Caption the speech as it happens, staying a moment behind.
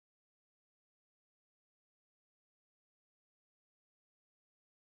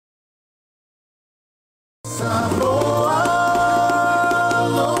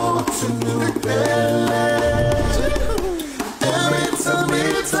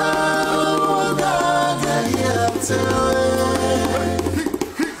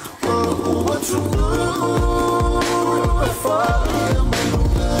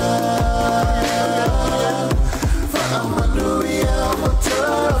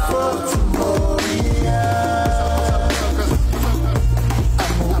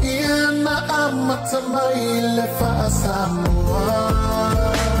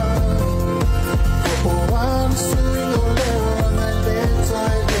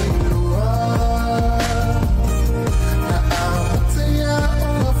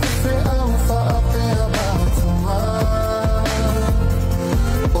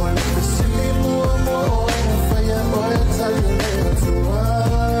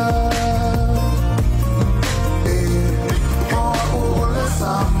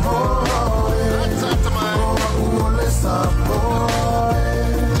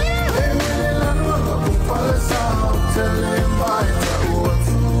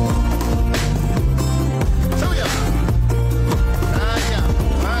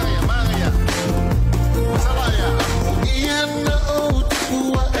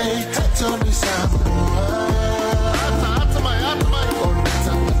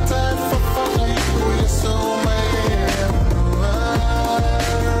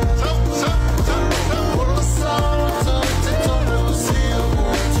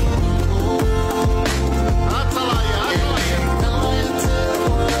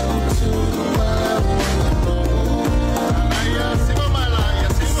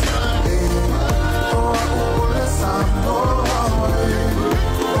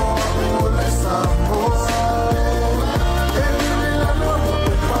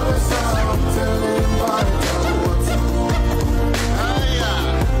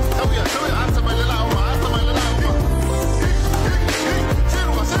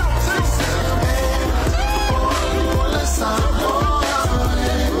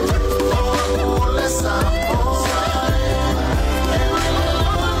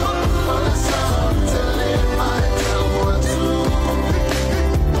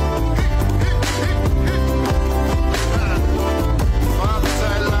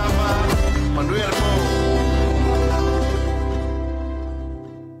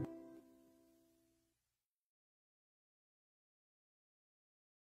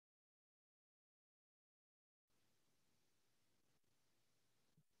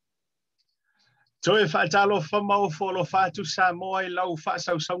Toe whaatalofa mau folo whātu Samoa I lau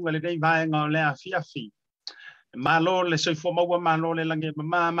whaasausonga le nei vaenga o lea fiafi. Malo le soifo maua malo le lange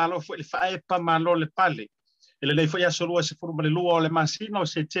malo fo le whaepa malo le pale. Ele nei foi asolua se furuma le lua o le masina o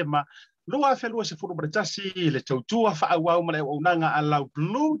se tema. Lua whelua se furuma le tasi le tautua whaawau ma le unanga a lau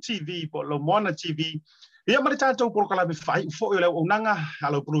Blue TV po lo Moana TV. Ia ma le tātou porokala me whai ufo i le unanga a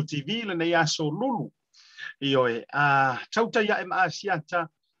lau Blue TV le nei aso lulu. Ioe, Tautai A'e ma Asiata.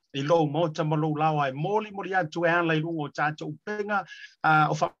 I lo mota ma lo lawa e moli atu e ala I lungo tātou penga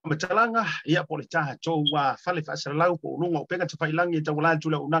o whamatalanga ia po le tātou whale whaasalau po lungo o penga te whailangi e tau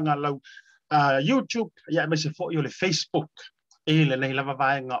lātu le unanga lau YouTube ia me se fo I o le Facebook e le nei lava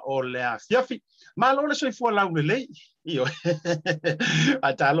vaenga o le fiafi ma lo le soifua lau le lei io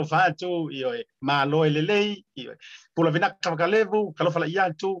a talo fatu io ma lo le lei io pula vinaka kalevu kalofa la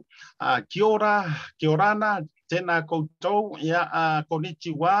iatu kia ora kia orana tēnā koutou, ia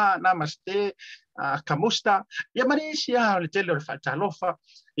konnichiwa, namaste, kamusta. Ia marisia o le tele o le whaatalofa,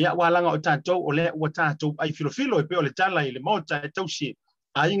 ia walanga o tātou o lea ua tātou ai filofilo e pe o le tala I le mota e tausi.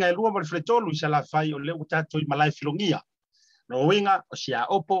 A inga e lua ma le fletolu I sa la whai o lea ua tātou I malai filongia. No winga o sia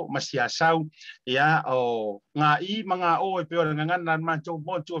opo, ma sia sau, ia o ngā I ma ngā o e pe o le ngangana mātou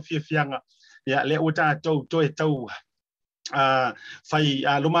motu o fiafianga. Ia lea ua tātou to e tau fai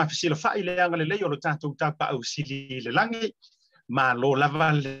luma fisila fai le anga le leo lo tātou tapa au sili le langi ma lo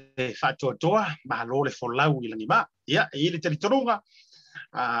lava le whatoatoa ma lo le folau I langi ma ia I le teritorunga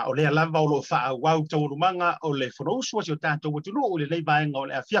o le lava o lo wha wau tau rumanga o le whanausu o si o tātou watunu o le leivaenga o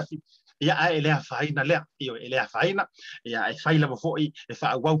le afiafi ia e lea whaina lea io e lea whaina ia e whai lava foi e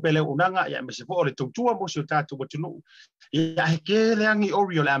wha wau pele unanga ia me se fo o le tautua mo si o tātou watunu ia e ke le angi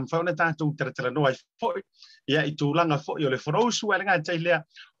ori o le amwhauna tātou taratara noa I foi ia I tūlanga fo I o le whanausu e le ngā tailea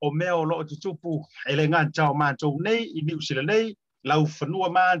o mea o loo tutupu e le ngā tau mātou nei I New Zealand nei lau whanua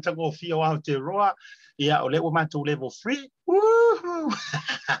mātango o fia o Aotearoa ia o le ua mātou level 3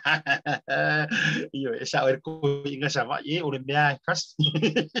 io e sa o e koi inga sa wa o le mea e kasi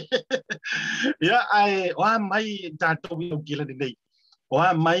ia ai o mai tātou I o gila nei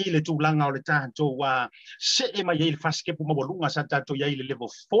Oa mai le tūlanga o le tātou wa se e mai le faskepu mawalunga sa tātou ia le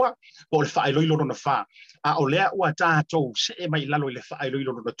level 4 o le whaeloilo na wha. A o lea ua tātou se e mai lalo i le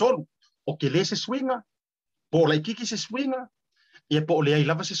whaeloilo na tonu. O ke le se swinga, po lai kiki se swinga, ia po lea I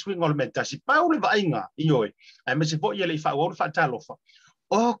lava se swinga o le metasi. Pau le vainga I oe. Ai me se po ia le I whaeloilo whaetalofa.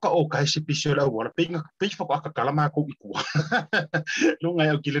 O ka se pisio la wala pinga pei fa ka kala ma ko iku lunga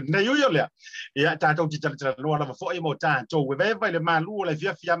ya kile nei yo le ya ta ti tala no la fo mo ta to we ve le malu le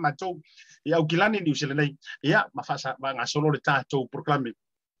fia ma to ya o kilani ni usele nei ya ma fa sa nga solo le ta to proclame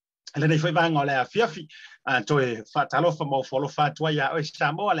le nei foi va ngole fia to e fa talofa mo folo fa to ya o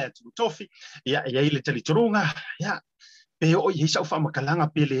Samoa le tofi ya ile tali turunga ya pe o ye sa fa makalanga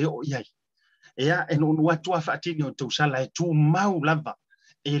pele o ya no watu fa tini o to sala e tu mau lava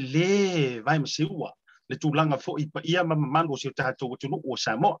ele vai msiua le tūlanga fo I pa ia mama se tātou tunu o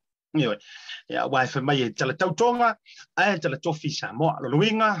Samoa ia wai fa mai tala tautonga ai tala tofi Samoa lo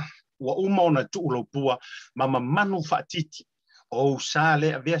luinga wa uma ona tuulo pua mama manu fatiti o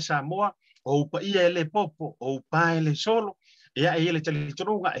sale avea Samoa o pa ia ele popo o pa ele solo ia ele tala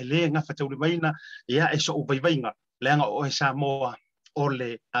tununga ele nga fatau maina ia so ubaivainga lenga o Samoa o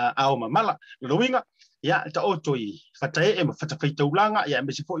le ao mamala lo luinga ya ta otoi fatae e mafata faitaulanga ya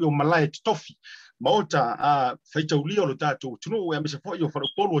me se fo yo malai tofi mauta faitaulio lo tatu tunu ya me se fo yo fa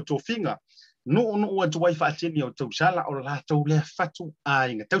polo tofinga no o tu wai fa tini o tu sala o la tu le fatu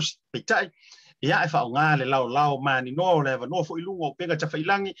inga tau pitai ya fa nga le lao mani no le va no fo ilungo o pega ta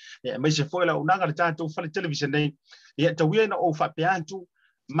failangi ya me se fo la unanga le tatu fa le television nei ya tawiena o fa peantu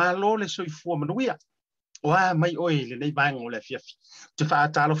malo le soifua manuia wa mai oi le nei bang o le fiafi te fa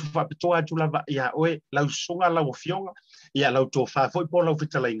talo fa petoa tu lava ia oe lau sunga lau fionga ia lau to fa foi po lau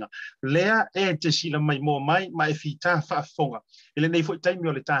fitalainga lea e te sila mai mo mai fita fa fonga ele nei foi taimi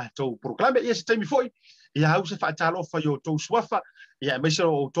o le to proclame ia se taimi foi ia au se fa talo fa yo to swafa ia me se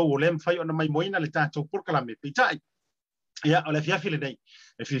o to lem fa yo na mai moina le to proclame pitai ia o le fiafi le nei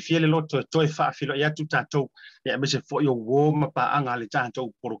e fiele loto to e fa filo ia tu tatou ia me se fo yo wo ma pa anga le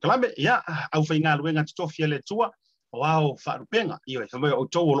tatou proclame ia au fa inga luenga to fiele tua wow fa rupenga ia fa o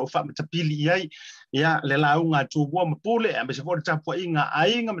to lo fa matapili ai ia le launga tu wo ma pule e me se fo tapo inga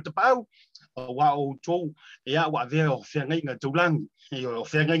ainga matapau wa o to ia wa ve o fianga inga tulang ia o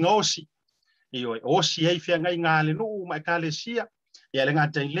fianga ngosi ia o si ai fianga inga le no ma kalesia ia le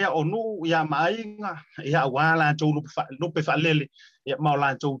ngata ile o nu ia mainga ia wala to lu pe fa lele ia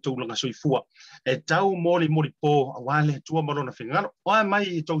maula to langa soifua e tau moli po wale tua malona fingano o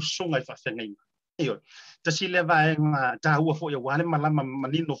mai to sunga I fa fengai ia ta sile va ta ua fo ia wale malama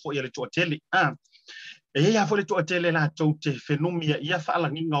manino fo ia le to tele ia fo le to tele la to te fenumia ia fa la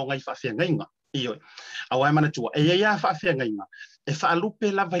nginga ngai fa fengai ia awai mana tua ia fa fengai e fa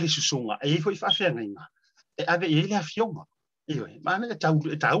lupe la vai le susunga e fo fa fengai e ave ia le fionga ia mana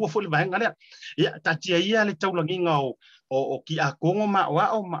tau fo le vai ngale ia tatia ia le tau langinga o ki a kongo ma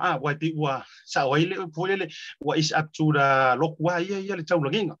wa pe wa sa wa ile fo le wa is up to the lokwa ia le tau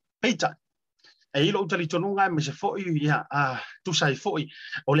langinga peita e ilo utali tonunga me se fo ia tu sai fo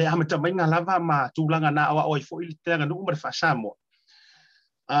o le amata mainga lava ma tu langa na o fo ile tanga no ma fa Samoa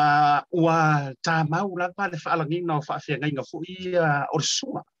wa ta mau lava le fa langinga o fa fia ngai fo ia o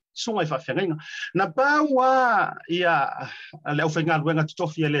sunga I fa fenga na bawa ia le ofenga luenga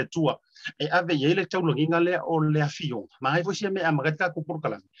tofi le tua e ave ile tau longinga le o le afio mai fo sia me amagata ko por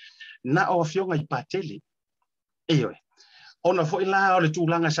kala na o afio ngai patele eoi ona fo ila o le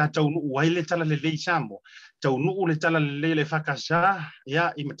tulanga sa tau nu waile tala le le Samo tau nu le tala le fakasa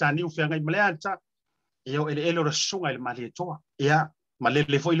ia I matani ofenga I maleata io ele o sunga le maletoa ia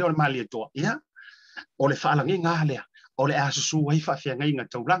malele fo ile o maletoa ia o le fa langinga le o le asusu ai fa fia ngai nga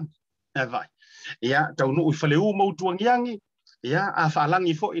taulang e vai ia tau no fa le u mo tuangiangi ia a fa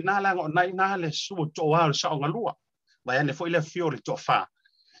langi fo ina la nai na le su to wa sa nga lua vai ne fo ile fiore to fa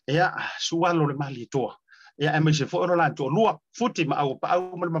ia sualo le mali to ia e me se fo ro la to lua futi ma au pa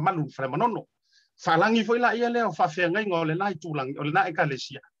au ma manu fa manono fa langi fo ila ia le fa fia ngai ngo le nai tulang o le nai ka le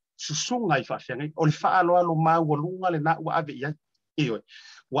sia susunga I fa fia ngai o le fa alo ma wo lunga le na wa ave ia io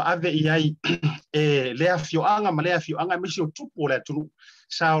wa ave iai e le afioanga ma le afioanga me si o tupo le tunu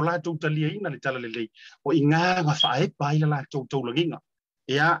sa o la tau talia ina le tala le o inga nga fa e pai la tau langinga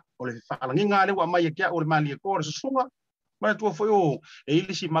ia o le fa langinga le wa mai kia o le mali ko o sunga ma tu foi o e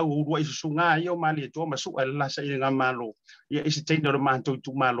ili si mau ua I sunga ia o mali to ma su la sa inga malo ia isi tendo le mantou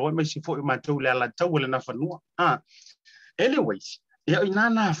tu malo me si foi mantou le ala tau le na fanua anyways ia ina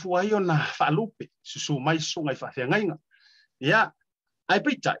na fu ai ona fa lupe su mai sunga I fa fenga ia ai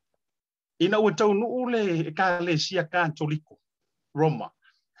pita ina o tau no le ka le sia katoliko Roma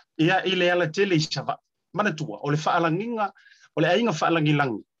ia ile ala tele sava mana tua o le fa langinga o le ainga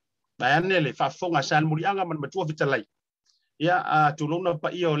whaalangilangi. Mai ane le whaafonga saan murianga man matua vitalai. Ia a tuluna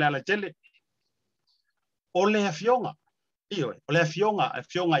pa ia o le ala tele. O le afionga. Iyo, o le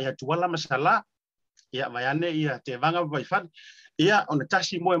afionga ia tuala masala. Ia mai ane ia te vanga vai fan. Ia ona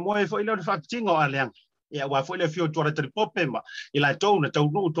tasi moe fo ile o le whaatinga o aleanga. Ia wa fo ile fio tuara tari pope ma. Ila tau na tau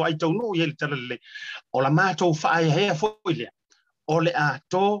nu, to ai tau nu, ia le talale. O la mātou whaai hea fo ile. O le a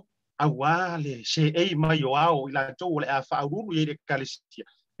tō awa le se ei mai o au ila tō o le a whaaruru i le kalisia.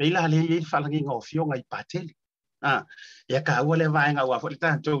 Peila le i whalangi ngā o fionga i pāteli. Ia ka ua le vaenga ua fo le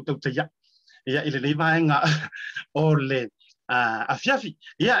tātou tau te ia. Ia ile nei vaenga o le a fiafi.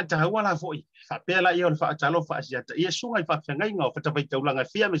 Ia ta ua la fo i. Whapela i o le Talofa Asiata. Ia sunga i whawhengai ngā o whatawai taulanga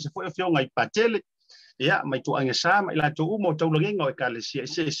fia me se fo i fionga i pāteli. Ia mai tu anga sama ila tō umo taulangi ngā o kalisia i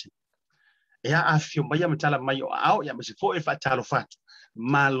sese. Ia a fio mai ama tala mai o au. Ia me se fo i whatalofatu.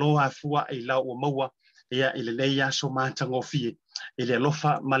 Malo afua i lau o maua. Ia ile leia so mātango fie. Ile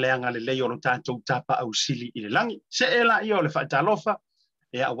lofa maleanga le leo no tātou tapa au sili i le langi. Se ela i o le whaatalofa.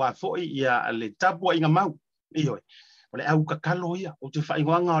 Ia wa foi ia le tapua inga mau. Ioi. O le au kakalo ia. O te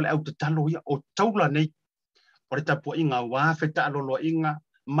whaingoanga o le au te talo ia. O taula nei. O le tapua inga wa wheta alolo inga.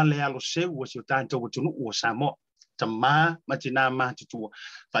 Male alo seu o si o tātou o tunu o Samoa. Ta mā matina mā tutua.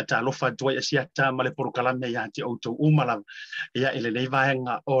 Whaatalofa Tua I Asiata ma le porokalame ia te autou umalam. Ia ile nei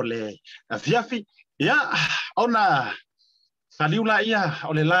vaenga o le fiafi. Ia, ona whaliula ia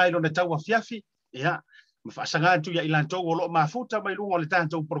o le lai no le tau a fiafi. Ia, ma whaasangatu ia ilantou o lo mafuta mai lunga o le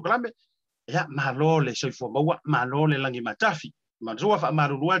tātou porokalame. Ia, malo le soifua maua, malo le langi matafi. Ma rua wha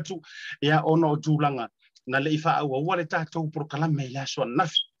maruru atu, ia ono o tūlanga. Na le iwha au aua le tātou porokalame ia soa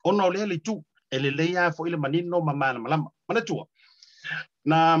nafi. Ono le le tu, e le leia fo ile manino ma mana malama. Mana tua.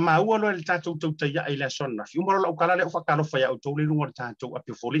 Na maua lo le tātou tauta ia e le soa nafi. Umaro lau kala le o whakalofa ia o tau le lunga le tātou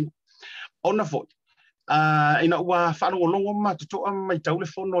apio folinga. Ona fo. Ina ua whaanongo longo ma tutoa mai tau le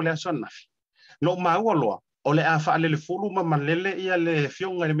fono le soa nafi. No maua loa. O le a whaale le folu ma manlele ia le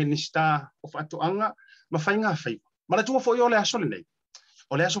fionga le minista o whaatoanga ma whainga faiva. Mana tua fo i o le aso le nei.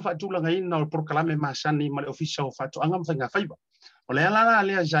 O le aso whaatulanga ina o le porokalame maasani ma le ofisa o whaatoanga ma whainga faiva. O le alana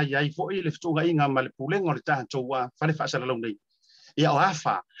lea zai ai fo i le fitunga inga ma le pulenga o le tātou wa whale whaasara lau nei. Ia o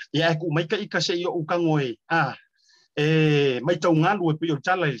awha. Ia e ku maika ika se i o ukango e. Mai tau ngalu e pi o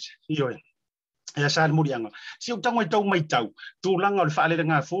tala i oe. Ia sāle murianga. Si o tango i tau mai tau. Tūlanga o le whaale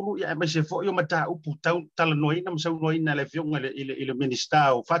ngā furu. Ia mai se fo i o mata upu tau tala noina. Masau noina le fionga i le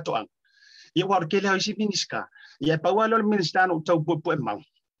minista o whaatoanga. Ia wāru ke leo isi minister. Ia paualo le minister no tau po e mau.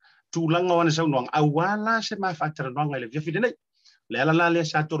 Tūlanga o ana sau noanga. Awala se maa whaatara noanga i le viafide nei. Le ala le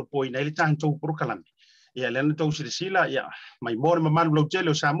sātoro po ina i le tātou porokalame. Ia le ana tau sirisila. Ia mai mōre mamalu lau tele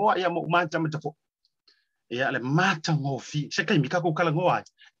o Samoa. Ia mo umata matafo. Ia le mata ngofi. Se kai mika ko kala ngoa.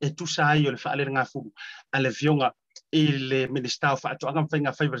 E tu sai o le whaale ngā furu. A le fionga i le minister o whaatoanga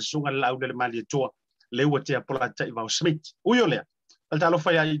mwhainga faiva sunga le lau le mali e toa. Le ua te apolata i vau Smith. Uyo lea.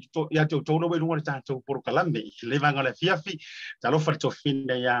 Talofa ia te utoro we lunga le tātou porokalame. Le vanga le fiafi. Talofa le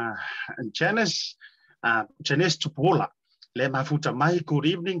tofine ia Janice Tupuola. Le mafuta mai, good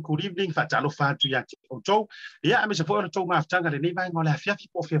evening. Talofa atu ia te utou. Ia me se fo o le tau maftanga le nei vanga le fiafi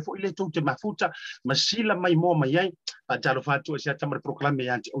po fia fo i le tau te mafuta. Masila mai mo mai ai. Talofa atu ia te porokalame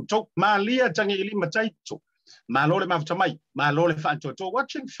ia te utou. Malia tangi ili mataito. Malo le mafuta mai. Malo le whaantoto.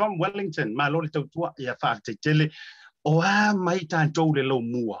 Watching from Wellington. Malo le tautua ia whaate tele. O mai tātou le lau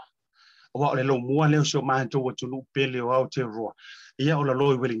mua. O le lau mua leo seo mātou o tunu pele o Aotearoa. Ia o la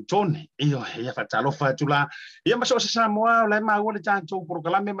loi Wellington. Ia whatalofa atu la. Ia maso se Samoa o lai maua le tātou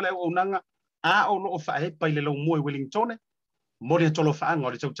porokalame ma leo o nanga. A o loo whaepa i le lau mua i Wellington. Mo le talofa anga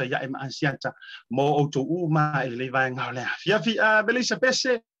o le Tautai A'e ma Asiata. Mo o tau uma i le leivanga o lea. Fiafi Belisa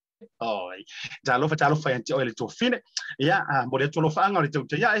Pese. Oi. Talofa yanti o le tofine. Ia mo le talofa anga o le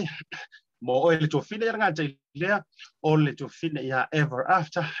Tautai A'e. Mo o le tofine ia ngata i lea, o le tofine ia ever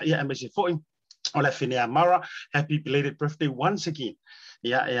after, ia MSC foi, o le fine a Mara, happy belated birthday once again.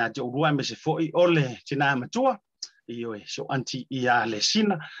 Ia te urua MSC foi, o le tina matua, ioe, so anti ia le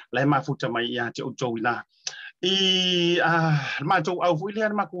sina, le mafuta mai ia te utou ina. I mātou au fui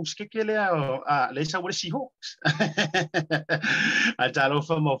lea maku skeke lea le sa wale Seahawks.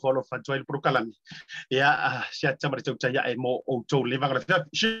 Talofa mo whalofa tuai porokalami. Ia siata mara Tautai A'e mo o tau levanga la fiafi.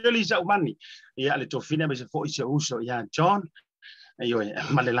 Shirley Zaumani. Ia le tau fina me se fo i se uso. Ia John. Ioe,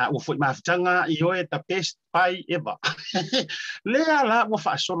 malela ua fo i mafutanga. Ioe, the best pie ever. Lea la ua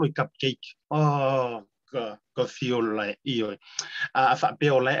wha solo i cupcake. Oh, ko fiola ioe. Fa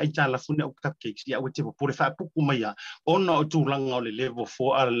peola ai tala fune o cupcakes ia o te pore fa puku mai ona o tūlanga o le level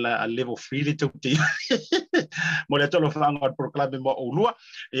 4 a level 3 le tauti. mo le tolo fa ngor proclame mo ulua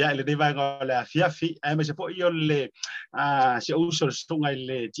ia le deva ngole fiafi ai me se po io le se uso stunga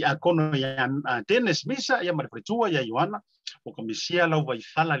le ti akono ya tennis misa ia marfretua ia Joana o komisia lau vai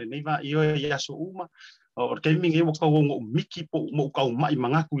fala le neva io ia so uma o ke mingi mo ka ngo miki po mo ka mai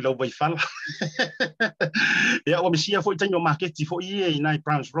mangaku lau vai fala ia o misia fo tanyo market fo ie nai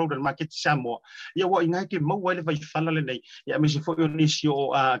Browns Road and market Samoa ia wa inga ke mo wale vai fala le nei ia me se fo io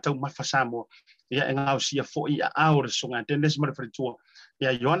nisio tau mafa Samoa ia ngau sia fo ia aur songa tendes marfretua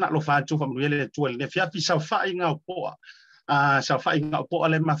ia Joana lo fa tu fa mele tu le fiafi sa fa inga po sa fa inga po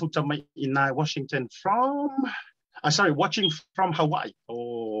ale mafuta mai in Washington from sorry, watching from Hawaii.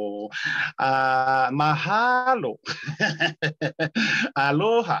 Oh, mahalo.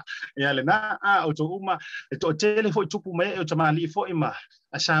 Aloha. Ya le na o to uma to tele foi tupu me o tamali foi ma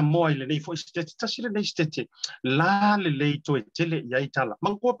Samoa le nei foi stete tasile nei stete la le to tele ya itala.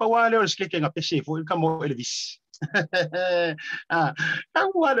 Mango pa wale o skeke nga pese foi kamo Elvis. Ka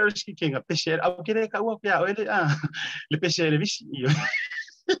wale o skeke nga pese au kere ka wa pia ele le pese Elvis.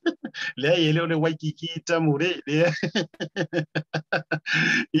 Le ele o Waikiki tamure le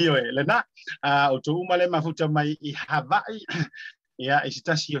io le na o to uma le mafuta mai I Hawaii ia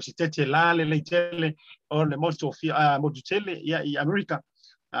isitasi o sitete la le tele o le moto tele ia I America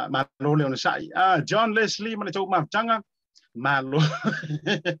malo le ona sai John Leslie ma le to mafutanga malo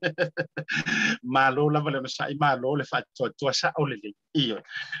malo la vale sai malo le fatto to sa o le io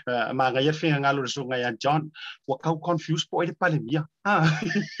ma ga ia finga ngalo so nga John wa kau confused po ele palemia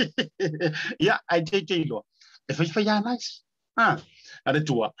ia ai te lo e fa ya nice ada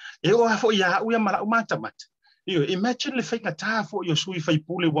tua e o fo ya u ya mala mata mata io imagine le finga ta fo yo sui fai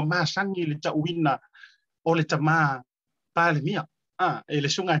pule wa masangi le ta wina o le tama palemia e le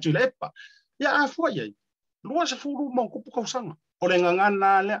sunga tu lepa ya fo ya lua se furu mo kupu kausanga o le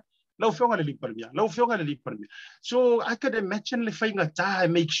ngangana le lau fionga le liparmia so I could imagine le fainga ta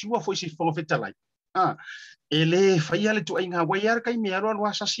make sure for si fonga fetalai ele faia le tu ainga waiar kai mero lo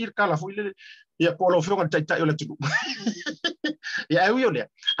asa circa la foi le ya polo fionga tai o le tu ya eu le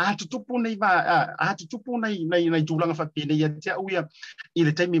tutupu nei va tutupu nei tulanga fa pene ya tia uia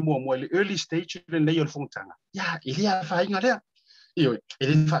ile taimi mo le early stage le nei o fontanga ya ile ya fainga le io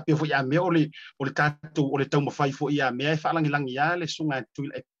ele fa pe fo ya me o le tatu o le tau mo fai fo ya me fa langi ya le sunga tu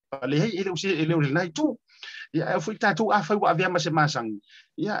le ele usi ele o le nai tu ya fo tatu fa wa via ma se masang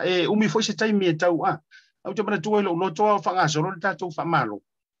ya umi fo se tai me tau au te mana tu lo to fa nga so le tatu fa malo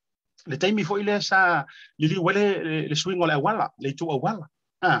le tai mi fo ile sa li wele le swing o le wala le tu o wala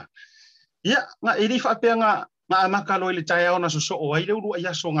ya nga ele fa pe nga makalo le tai ona so o ai le u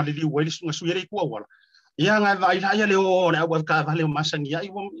ya so nga li wele sunga su yele ku wala ia nga vai ia le o na wa ka vale masangi ai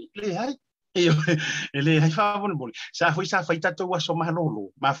le hai ele hai fa bon bol sa foi tato wa so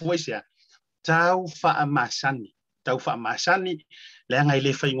malolo ma foi sia tau fa masani le nga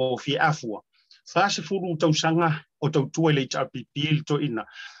ile fa ngo fi afua fa se fulu tau sanga o tau tu le HRPP to ina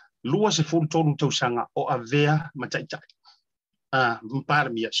lua se fulu tau sanga o avea matai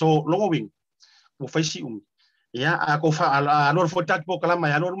mparmia so longwing o fa si ya ako fa alor fotat po kala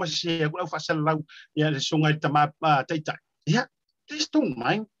mai alor mas se aku fa salau ya sungai tama tai ya please don't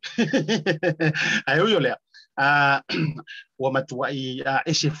mind ayo yo le wa matua I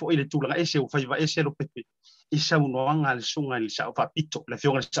ese fo ile tulanga ese o faiva ese lo pepe isa unoanga le sungai le sa fa pito le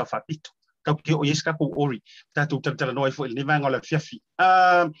fionga sa fa pito ka ke o yeska ko ori tatu tantala no fo le vanga le fiafi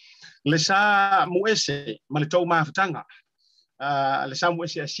le sa mo ese male tau ma fatanga le sa mo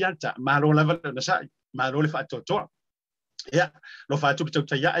ese Asiata malo lava na sa malo le fatto to ya lo fatto que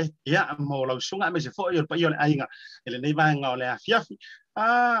Tautai A'e ya mo la sunga me se fo yo pa yo ainga ele nei vanga o le fiafi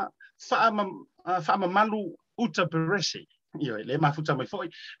fa malu uta perese yo le mafuta mai foi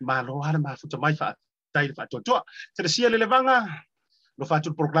malo ala mafuta mai fa tai fatto to te sia le vanga lo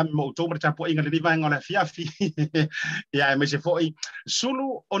fatto proclame mo to marcha po inga le vanga o le fiafi ya me se foi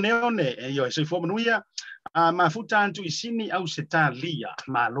sulu one yo se fo manuia mafuta antu isini au setalia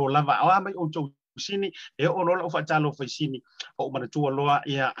malo lava o mai o to sini e ono o fa talo fa sini o mana tua loa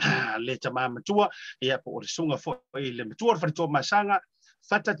ia le tama matua ia po o sunga fo le matua fa to masanga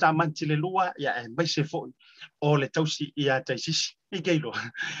fata tamanti le lua ia e mai se fo o le tausi ia taisisi I keilo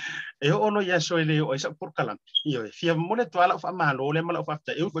e ono ia so ele o isa por kalam io fia mole to ala fa malo le mala fa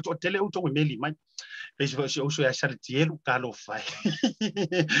ta e o tele o to meli mai Pese fo se uso ya sale tielu talofa.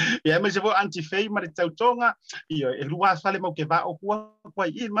 Ya me se fo anti-fei ma le tautonga, io e lua fale mo ke va o kua kwa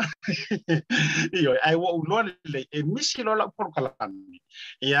ima. Io ai wo ulo le e misi lo la por kalami.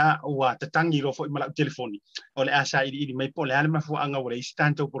 Ya wa tatangi lo fo ima la telefoni. O le asa i mai po le ale ma fo anga o le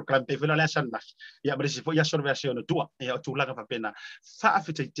istanto por kalami pe vela le asa nas. Ya me se fo ya sorversione tua, ya tu la ka pena. Fa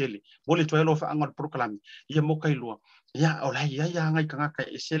afite tele, mo le toelo fa anga por kalami. Ya mo kai lo. Ya ola ya ngai kanga ka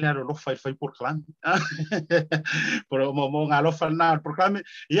esele lo fai por kalami. Pero mo ngalo fa na programa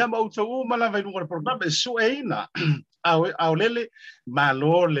ya mo to mala vai no programa su eina au lele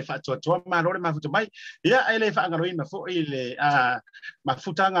malo le fa to malo le mafuta mai ya ele fa ngalo ina fo ile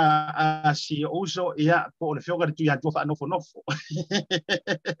mafutanga si uso ya po le fioga tu ya to fa no fo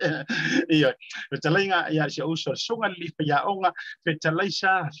ia petalinga ya si uso sunga li ya onga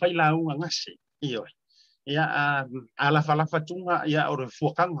petalaisa faila unga ngasi iyo ya ala fala fatunga ya ore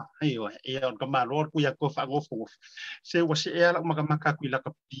fuakanga iyo ya on kamalor ku ya ko fa ngofo se wase ela maka ku la ka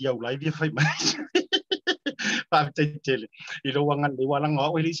pia ulai dia fai mai pa tele ilo wangan le wala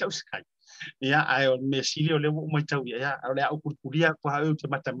ngo ele sa uskai ya ai on mesilio le mo tau ya ole au kuria ko ha te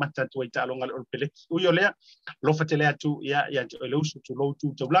mata tu ita longa le pele u yo le lo fatele atu ya le usu tu lo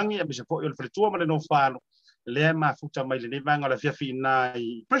tu blangi ya se fo yo le fretua ma le no falo le ma futa mai le vanga la fia fina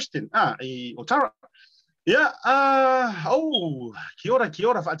I Preston I Otara. Yeah, kia ora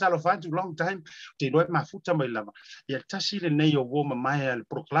whaatalo whaatu long time, te loe mafuta mai lava. Ia tasi le nei o woma mai al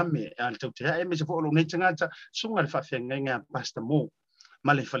proklame, al Tautai A'e me se fōlo nei tangata, sunga le whawhiangainga pasta mō.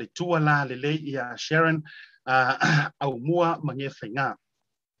 Ma le whale tua la le lei ia Sharon, au mua mangia whainga.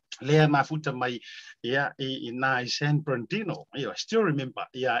 Lea mafuta mai ia I San Bernardino. I still remember,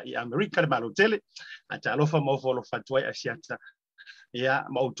 ia I America le malotele, a Talofa Mofolo Fatuai Asiata. Ya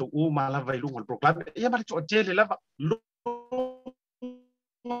mau tu malava ilunga al proklame ya mari tu tele lava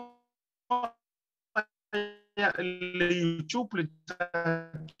ya le YouTube le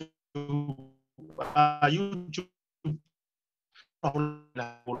YouTube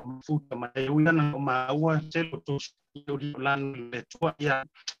la futa mai una ma ua tele tu lan le tua ya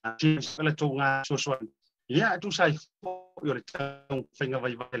le tu nga so ya tu sai yo le tau fenga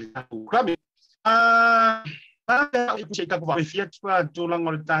vai tu proklame Saya tak buat fiat pun tulang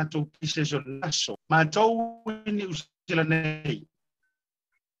oleh tahu kisah naso. Macau ini usia ni.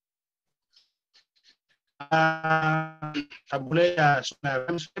 Tak boleh ya. Saya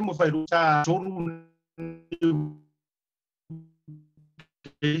mau fairusa turun.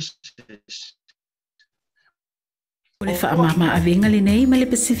 O le whaamama awenga le nei ma le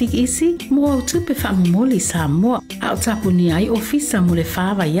Pacific Isi, mo au tupe whaamumoli Samoa, a o tapuni ai ofisa mo le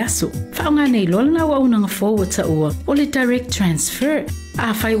faiva yaso. Whaonga nei lolna wa unanga forward ta ua, o le direct transfer.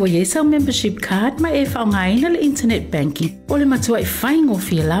 A whai wa yesa membership card ma e whaonga ina le internet banking, o le matua I whaingo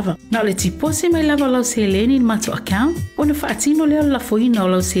fia lava. Na o le tipose mai lava lau se leni mato account, o na whaatino leo la foina o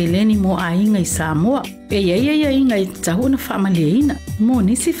lau se leni mo a inga I Samoa. E ia inga I tahu na whaamaleina, mo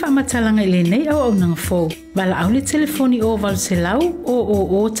nisi whaamatalanga le nei au nanga fo. Bala au le telefoni o valu se lau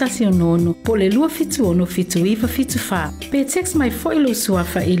o tasi o nono po le lua fitu ono fitu iwa fitu fa. Pe text mai fo ilo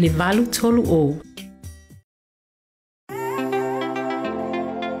suafa I le valu tolu o.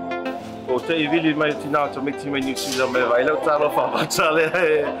 O te I vili mai tina to meti mai New Zealand mai vai lau Talofa Lava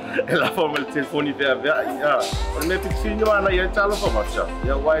e la forma le telefoni vea ya. O me pitino ana ia Talofa Lava.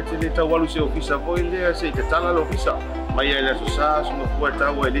 Ya wai te le tau walu se ofisa voi le se te tala lo ofisa. Mai ia le so sa so no fua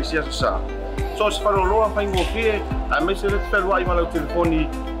tau e le sia so sa. So se faro loa whaingo fie, a me se rete whelua I malau telefoni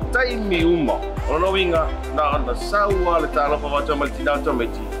taimi uma. O no inga, na ana saua le Talofa Lava mai tina to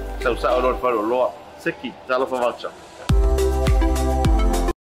meti. Sau sa o no faro loa. Seki, Talofa Lava.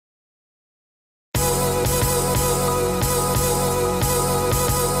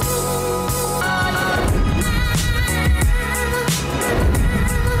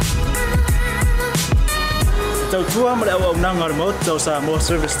 Tau tua ma le au nanga ar maut tau Samoa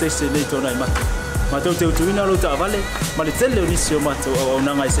service station nei tōna I matu. Ma tau te utuina lo ta vale, ma le tele o nisi o matu au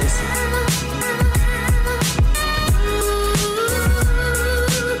nanga I se ese.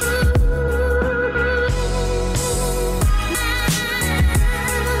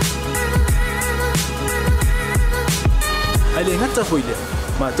 Ai le ngata foile,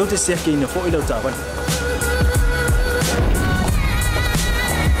 ma tau te seke ina fo I lau ta vale.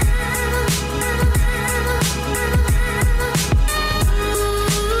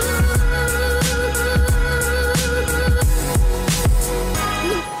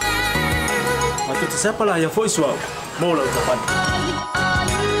 Siapa lah yang voice wow, mau lah ucapan.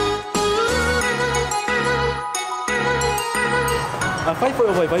 Apa itu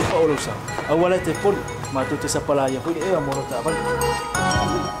yang baik Pak Olo sa? Awalnya telepon, matu siapa lah yang voice mau lah ucapan.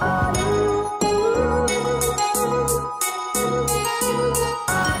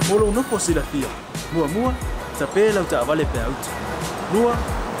 molo no posila fia. Mua, tapela o ta vale pe out. Lua,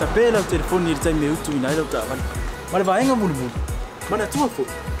 tapela o telefoni tai me utu ina o ta vale. Male vaenga mulu. Mana tua fo.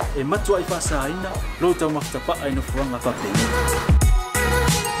 E matua I fasa ina, lo ta maftapa ai no fuanga fa pe.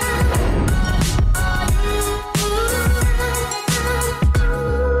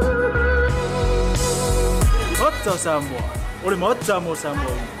 Ota Samoa. Ole mota mo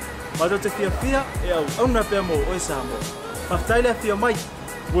Samoa. Mado te fia e au na pe mo o Samoa. Maftaile fia mai.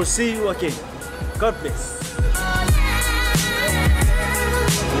 We'll see you again. God bless.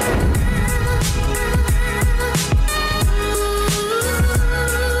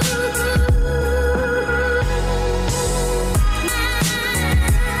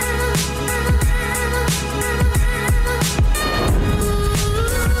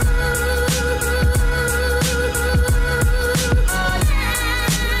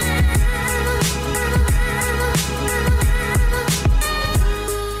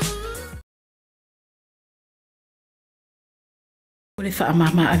 O le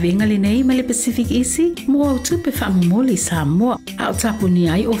whaamama awenga le nei ma le Pacific Isi, mo au tupe whaamumoli Samoa, au tapuni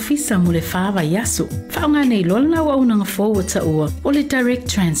ai ofisa mo le faiva yaso. Whaonga nei lola na waunanga forward ta ua, o le direct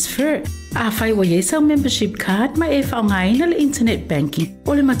transfer. A faiva yesa o membership card ma e whaonga ina le internet banking,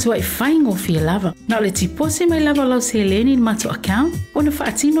 o le matua I whaingo fia lava. Na o le tipose mai lava lau se leni mato account, o na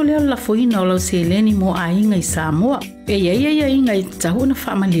whaatino leo la foina o lau se leni mo a inga I Samoa. E ia inga I tahu na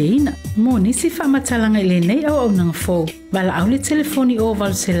whaamalia ina, mo nisi whaamatalanga I le nei au nanga fo. Bala au le telefoni o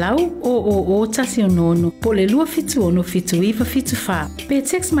valu se lau o tasi o nono po le lua fitu ono fitu iwa fitu fa. Pe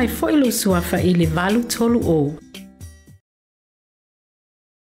text mai fo ilo suafa I le valu tolu o.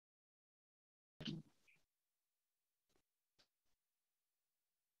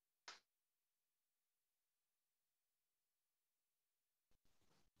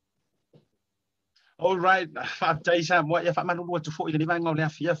 All right, whaatai Samoa, ia whaamanurua tu fo I le vanga o le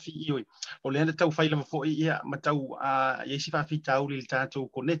afia fi ioi. O le ana tau whaila fo ia matau iesi whaafi tau li tātou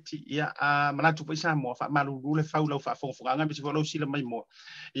koneti ia manatu fo I Samoa, whaamanurua le whaulau whaafongfonganga misi whalau sila mai moa.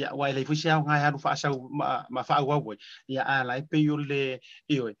 Ia wai lei fo I siau ngai haru whaasau ma whaauawai. Ia lai pe o le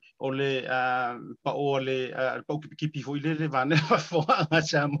ioi, o le pa o le pau kipi fo I le vane whaafonganga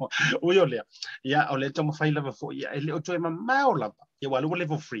Samoa. Ui o lea, ia o le tau mawhaila fo ia, ele o toi ma mao lava. Ia walu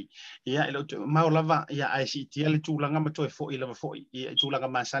level free. Ia ele o toi mao lava. Ia Asiata le tūlanga mato e fo I lava fo I tūlanga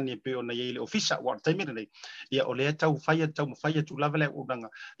masani e pe ona ia le ofisa wa taimere nei ia o le tau mawhaia tu lava le unanga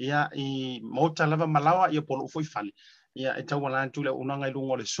ia I mota lava malawa ia polo fo I fali ia e tau wala tu le unanga I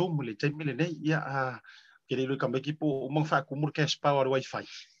lungo le somu le taimere nei ia ke le ka meki po umang fa kumur cash power wifi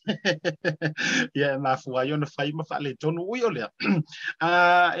ia na fuai ona fai ma fa le tonu ui o le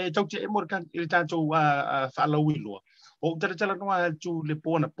e tau te e morkan I tātou fa lauilua o tala noa tu le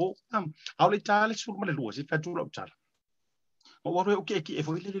pona po au le tale sul ma le lua si fa tu lo tala o waro o ke e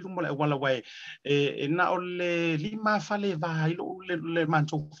foi le lumo le wala wai e na o le lima fale va I lo le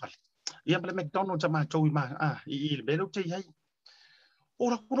manto fale ia le McDonald's ma to I ma I le belo te ai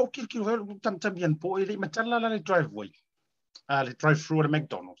ora kuro ki tam yan po I le matala le driveway le drive through le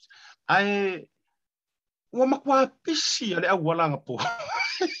McDonald's ai o makwa pisi le awala nga po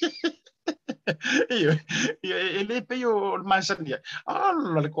ele pe yo mansania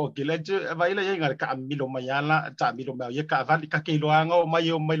le ko ke le vai le nga ka milo mayala ta milo ma ye ka vali ka ke lo anga o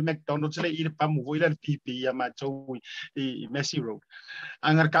mai o mai McDonald's le I pa mu le pipi ya ma to I Messi Road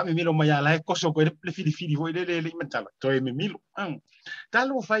angar ka milo mayala ko so ko le fili ho le mentala to e milo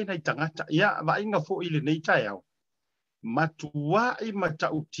talo fai na tangata ya va inga fo I le nei tai au matua I mata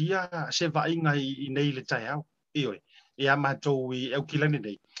utia se va inga I nei le tai au io ya ma to I au kilani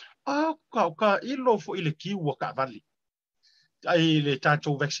nei ka ilo fo I le kiwa ka vali. Ai le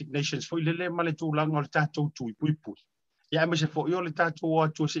tātou vaccinations fo I le male tūlanga o le tātou tui pui pui. Ia me se fo I o le tātou o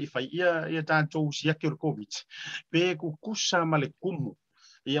atua se I fai ia tātou si ake o COVID. Pe kukusa ma le kumu.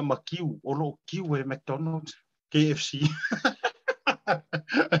 Ia ma kiu, o lo kiu e McDonald's, KFC.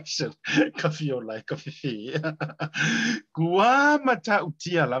 Kafi o lai, kafi fi. Kua mata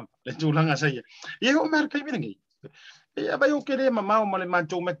utia lava, le tūlanga sa ia. Ia o mara kai minangi. Ia vai o kere mamau ma le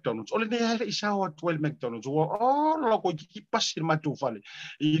matou McDonald's. O le nei haere isa o atu le McDonald's. O lo ko ki pasi le matou fale.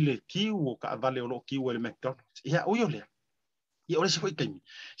 I le kiu o ka vale o lo kiu le McDonald's. Ia o yo lea. Ia o le se foi kaimi.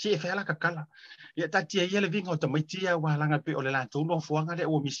 Se e fela kakala. Ia tatia ia le vinga o tamaitia wa langa pe o le latou no fuanga le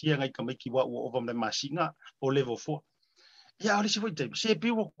o misia ngai ka mai ki wa o vam le masinga o level 4. Ia o le se foi kaimi. Se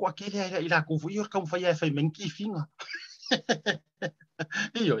pe o ko akele ai la ko fu i o ka fai ai fai menki finga.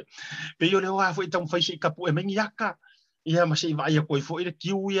 Ia pe yo le wa foi tam fai se kapu e mengi yaka. Ia ma se vai ko I fo I le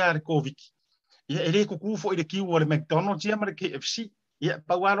kiu ia le COVID. Ia ele ko ku fo I le kiu o le McDonald's ia ma le KFC. Ia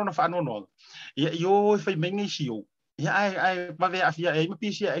pa walo na fa no no. Ia yo fai mengi si o. ia ai mave afia e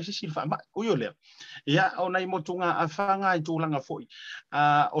mapisia e se fa ma uyo le ia ona I motunga afanga I tulanga foi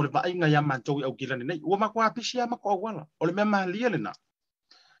o le vainga ia matou au kilani nei o makwa pisia makwa wala o le mema lia le na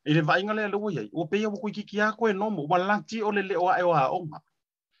I le vainga le lo ia o pe o ku kiki a ko e nomo walati o le o ai o onga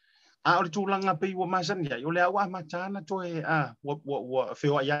o le tulanga pe o masan ia o le awa matana to e wa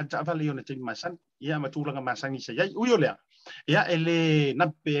feo ia ta vale ona te masan ia matulanga masan I se ia uyo le ia ele na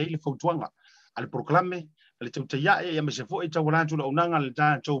pe le fotuanga al proclame le Tautai A'e ia me se foi tau ratu la unanga le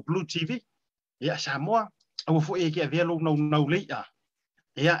tau Blue TV ia Samoa au foi ke avelo no leia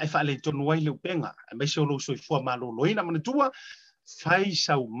ia e fa le tonu ai le penga me se lo so fo malo loina mana tua fai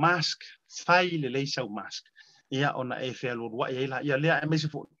sau mask fai le sau mask ia ona e fe lo wa ia le me se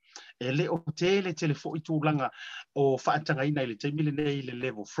foi e le o tele telefoni tulanga o fa tanga ina le temile nei le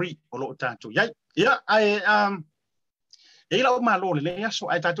level 3 o lo tatu ia ai e la o malo le ia so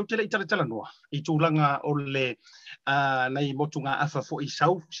ai tatu tele itala noa I tulanga o le nei motunga afa fo I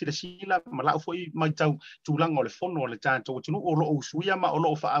sau sila mala fo I mai tau tulanga o le fono o le tatu tunu o lo suia ma o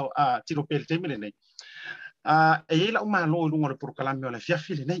lo fa tiro pel temile nei e la o malo lunga le prokalame o le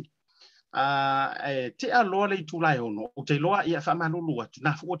fiafile nei te aloa le tulai ono o te loa ia fa manulu atu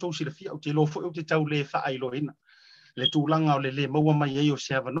na fo to sila fia o te lo fo o te tau le fa ai loina le tulanga o le maua mai e o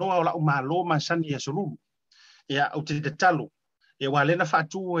se avanoa o la o malo ma sani e solulu ia o te talo e wa lena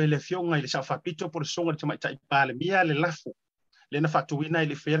fatu e le fionga I le sa fapito por songa te mai tai pale mia le lafo lena fatu ina I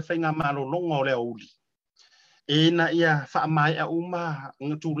le ferfenga malo longa o le uli e na ia fa mai a uma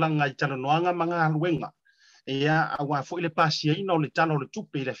tulanga I talanoanga manga luenga ia awa fo I le pasia ina o le talo le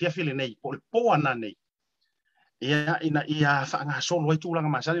tupe le fiafile nei po le poana nei ia ina ia fa nga solo I tulanga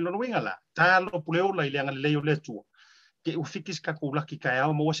masani lo luenga la talo puleola I le anga le le tu ke u fikis ka kulaki ka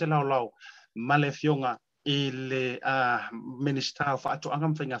ao mo se lao ma le fionga I le minister fa to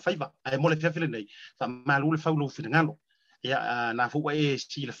angam faiva ai mo le fiafile nei fa malu le faulo finangalo ia na fo e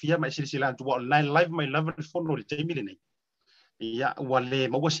sila fia mai sila tu online live my love phone no le temile nei ia wale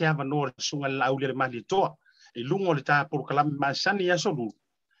mo se ava no sunga la le mali to I lungo le ta por kala masani ya solu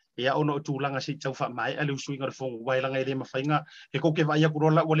ia ono tulanga si tau fa mai ale usuinga le fong wailanga I le mafainga e ko ke vai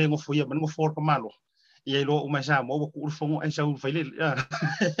akurola wale ngo fuia man mo for ko malo ia lo uma sa mo ko fong ai sa faile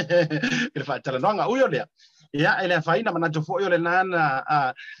ele fa tala nanga uyo le ia ele faina mana to fo yo le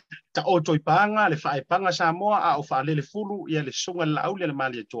nana ta o toi panga le fa panga Samoa o fa le fulu ia le sunga la au le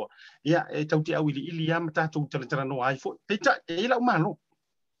mali to ia e tauti au ili ia mata tu tala no ai fo peta e la umano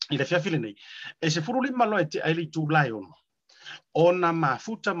I le fiafile nei e se furu lima lo e te ai le tulai ono ona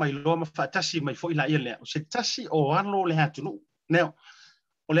mafuta mai lo ma fatasi mai fo ila ile se tasi o alo le hatunu neo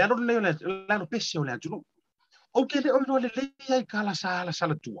o le alo le pesi o le hatunu o ke le o le ai kala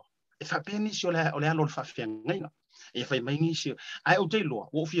sala tua e fa peni si o le alo le fa fianga e fa mai ni si ai o te lo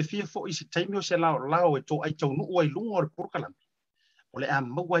o fia fo I se taimi o se lao e to ai tau no ai lungo o porkalan o le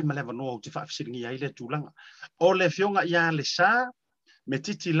amma wai ma leva no te fa fisingi ai le tulanga o le fionga ia Lesā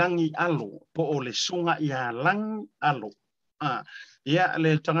Metitilani Alo po o le sunga ia lang alo ia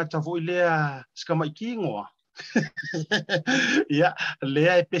le tangata vo lea skamaiki ngoa ia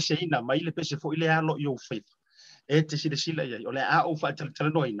lea e pese ina mai le pese fo lea alo yo faith e te sila ia o le a o fa tala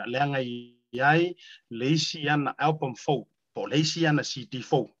noina le anga ai leisi ana album fo po leisi ana CD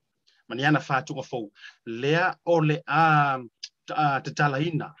fo mani ana fatunga fo lea o le te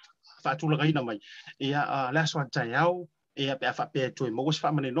talaina fatulaga ina mai ia le aso tai au ia pe fa pe to mo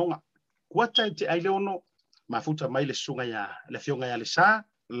fa mane nonga kua tai te ai leono mafuta mai le sunga ia le fionga ia Lesā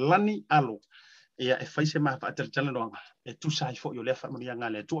Lani Alo ia e faise ma fa tala nonga e tu sai fo yo le fa mane nga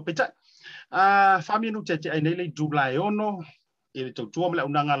le tu peta fa minu te ai nei le July ono e le tu mo le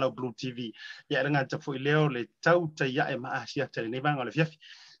unanga la Blue TV ia nga ta fo leo le Tautai A'e ma Asiata nei vanga le fiafi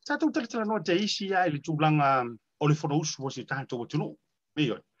ta tu tala no te isi ia le tulanga o le fono usu si tanto tunu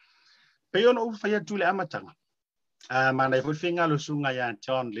meo pe ono u fa ia tu le amatanga mana e finga lo sunga ya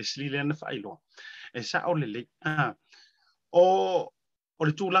John Leslie le failo e sa o le o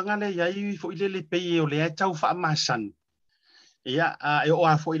le tulanga le yai fo ile le pe o le tau fa masan ia e o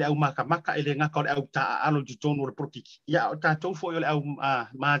a fo ile au maka ele nga ko au ta alo di tonu le protiki ia o ta tau fo ile au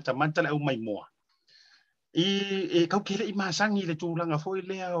mata le au mai moa e kau kele I masangi le tulanga fo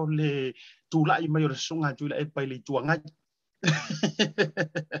ile o le tulai mai o le sunga tu le pe le tuanga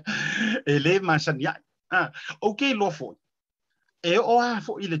e le masan ia okay lofo e o a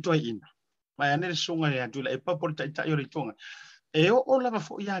fo ile toi ina mai ane sunga ya tu le pa por tai yo ritonga e o lava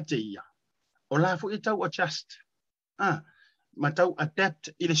fo ia te ia o la fo itau adjust matau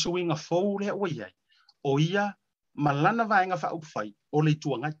adapt ile swinga fo le o ia o ia malana vainga fa up fai o le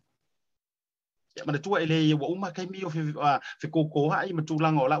tuanga Ya mana tua ele wa uma kai mi o fe koko ai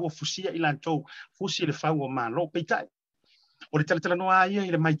matulanga o la o fusia ilan tau fusi le fau o malo peita o le tala no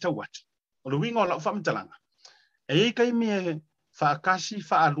ai le mai tau atu o le winga o la fa mtalanga e kai mi fa kasi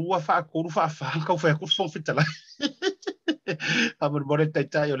fa alua fa koru fa kau fa ku fon fitala fa mo model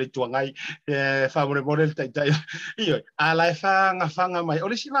tai o le tuangai fa mo model tai io ala fa nga mai o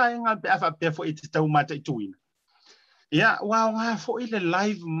le sila nga pe fa pe fo it tau mata tuina ya wa nga fo ile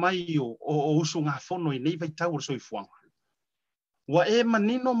live mai o usu nga fono nei vai tau so ifuanga wa e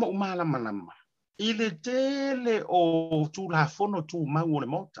manino mo mala manama ile tele o tu la fono tu mau le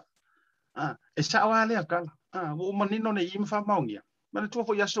mota e sa wale akala o manino ne imfa maungia mana tu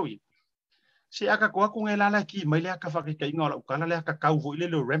fo yasoi se aka ko ku ngela la ki mai le aka fa ke ngola ukala le aka kau vo ile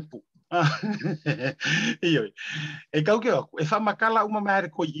le rempu iyo e kau ke e fa makala uma mai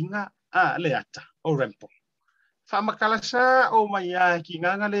ko inga le ata o rempu fa makala sa o mai ki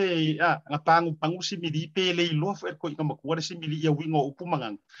nganga le nga pangu si mili pe le lo fo ko inga makuwa si mili ya wingo upu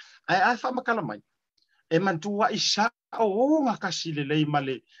mangang ai fa makala mai e mantua isa o nga kasile le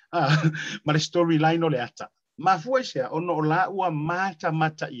male male storyline o le ata ma foi se ono la ua mata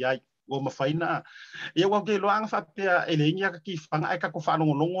iai o mafaina ia wa ke lo anga fa pe ele ngia ka ki fanga ai ka ko fa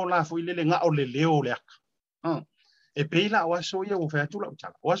no la fo ile le nga o le leo le aka e peila wa so ia o fa tu la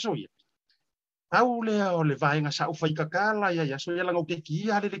tala wa so ia au le o le vainga sa o fai ka kala ia so ia langa o ke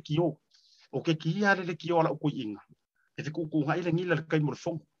ki ale le kio o ke ki ale le kio la ko inga e te ku nga ile ngila le kai mo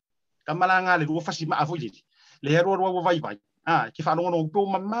fong kamalanga le ro fasi ma avo ile le ro vai ki fa no to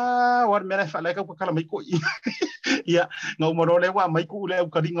mama war mera fa le ka kala mai ko ia no mo le wa mai ku le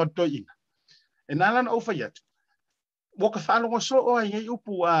ka ringa to inga e nalan o fa yet wo ka fa no so o ai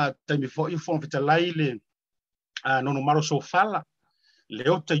upu taimi fo i fon vita laile no maro so fala le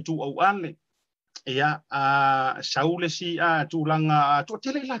o tai tu au ane ia saule si tu langa to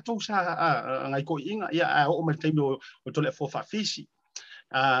tele la to sa ngai ko inga ia o mai taimi o to le fo fa fisi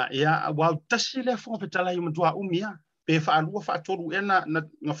ia wa tasi le fo vita lai mo tua umia pe fa alua fa tolu ena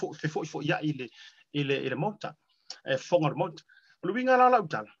na fo ia ile mota fonga mota lu winga la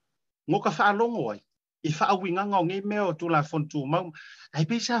utala ngoka fa longo ai I fa winga nge meo tu la fon tu mau ai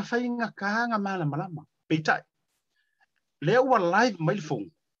pe sa fa inga ka nga mala malama pe ta le wa live mai fon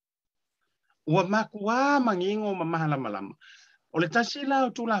wa makua mangingo mala malama o le tasila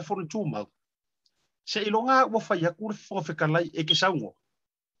tu la fon tu mau se ilonga wa fa ya kur fo fe kalai e ke saungo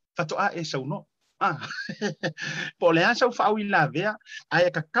fa to a e sauno po le asa fa wi la vea ai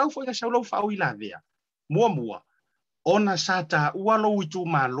ka kau fo ka saulo fa wi la vea mua ona sata ualo itu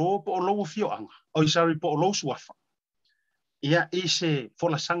malo po lo fio anga o isari po lo suafa ia ise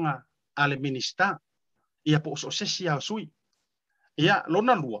fola sanga ale minista ia po so sesia sui ia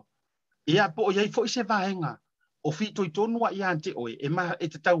lona lua ia po ia fo ise vaenga o fito itonu ia ante oe e ma e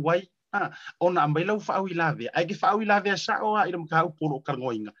tau wai ona ambai lau fa wi lave ai ke fa wi lave sa o ira mka u polo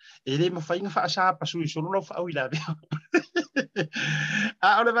kalngoinga e le ma fainga fa sa pa sui so lo fa wi lave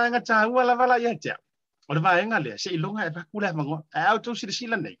ole vaenga ta wala vala ia tia o le vaenga le se ilonga e pakula mango au tu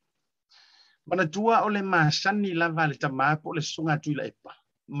sila nei mana tua o le masani lava le tama po le sunga tu la epa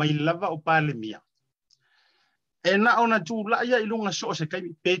mai lava o pale mia e na ona tu la ia ilonga so se kai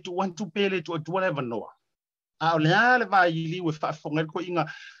pe tu want to pele tu tu le vanoa o le ale va ili we fa fonga ko inga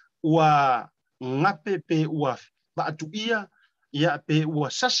ua ngape pe ua ba tu ia pe ua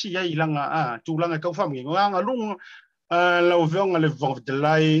sasi ia ilanga tu langa kau fami nga lunga la o venga le vong de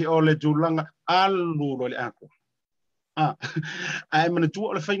lai o le tu langa alu lo le ako ai mana tu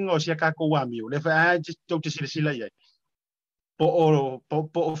o le fainga o sia ka ko wa mi o le fa to te sila ia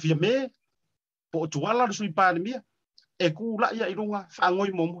po fia me po tu ala sui pa mi e ku la ia ilunga fa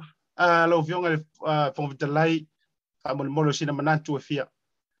ngoi mo la o venga le vong de lai fa mo sina manatu fia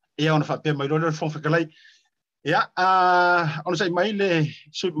e ona fa pe mai lo le vong de lai ia ona sai mai le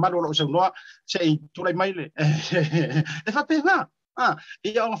sui malo lo so no sei tu lai mai le e fa pe nga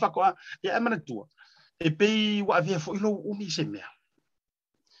ia ona fa ko ia mana tu e pei wa via fo ilo umi se mea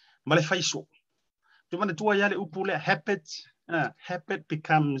male faiso tu mana tua ya le upule habit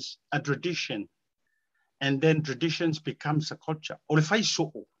becomes a tradition and then traditions becomes a culture o le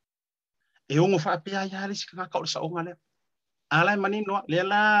faiso e ongo fa pe ya le sika ka o sa onga le ala manino le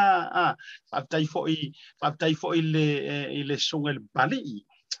la fa tai fo ile songel bali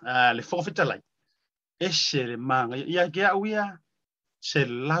le fo fetalai ese le manga ia ge awia se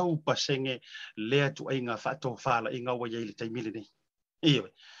lau pasenge lea tu ainga fato fala inga wa yele taimile nei iyo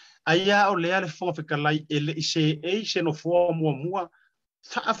aya o lea le fonga fikalai ele se no fo mua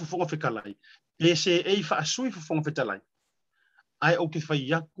fa fonga fikalai le se fa sui fonga fikalai ai o ke fai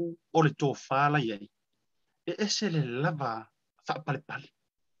yaku o le to fala ye ese le lava fa pale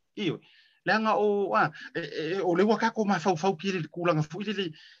iyo Leanga o o le waka ko mafau ki le kulanga fu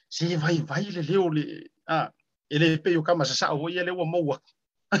le se vai le leo le ele pe o kama sa o ia le o mo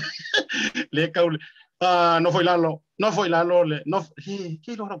le kaule no foi lalo le no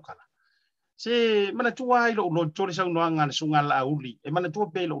ki lo kala se mana tua i lo tori sa noanga le sunga la auli e mana tua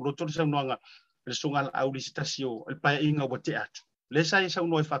pe lo tori sa noanga le sunga la auli stasio el pa inga o te atu le sa sa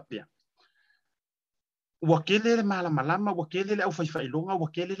no fa pia wakele le malama wakele le au fai longa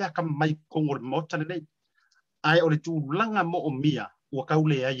wakele le ka mai kongol mota le nei ai o le tu langa mo o mia wa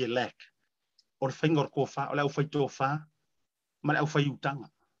kaule ai lek o le finger ko fa o le au fai to fa ma le au fai utanga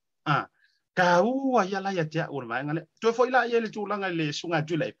ka ua ia la ia tia o le ngale to foi la ia le tu langa le sunga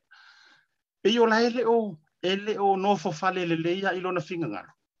tu le pe yo la ele o no fo fale le ia i lona finga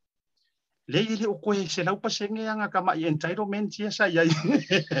ngalo le ile o koe se lau pasenge anga kama i entitlement ia sa ia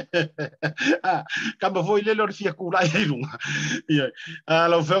kama foi le lo fia kula ia lunga ia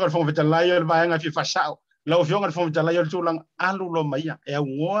lau fenga fo veta la ia vai anga fi fasao lau fenga fo veta la ia tu lang alu lo mai e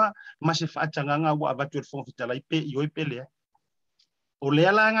ngoa ma se fa tanga wa avatu fo veta la pe yo pe le o le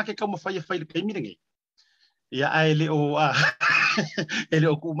ala anga ke kama fai le mi ngi ia ai le o ele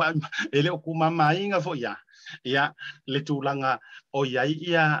o kuma mai nga fo ia le tulanga o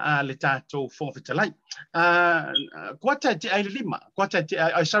ia le tato fo fitalai kwata ti ai lima kwata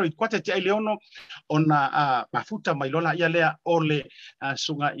ti ai leono ona mafuta mai lola ia lea ole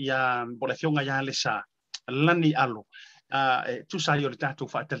sunga ia bolafiona ia Lesā Lani Alo tu sai o le tato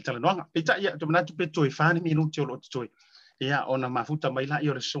fa talanoanga pita ia to manatu peto e fani minuti o lo toi ia ona mafuta mai la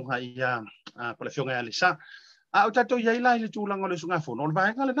ia le sunga ia bolafiona ia Lesā o tato ia ila le tulanga le sunga fo no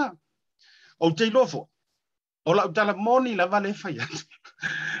vai ngale na o te lofo o la utala moni la vale fai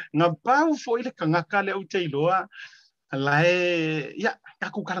nga pau fo ile kanga kale o te loa la ya ka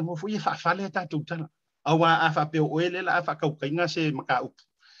ku kala mo fo ia fa fale tato utala awa afa pe o ele la afa ka ukainga se maka up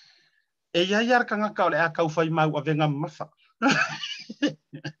e ia ia kanga ka le aka fai mau avenga mafa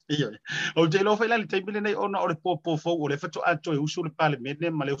o te lo fai la le taimile nei ona o le popo fo o le fato ato e usu le pale mene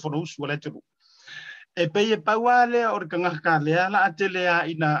ma le fo no usu le te e pe e pauale o kanga ka le ala atele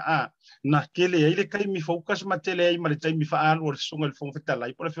ina na kele ile kai mi focus matele ai male tai mi fa alu o sunga le fonga fetala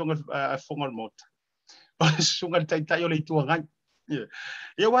i por fonga mota o sunga tai tai o le tuanga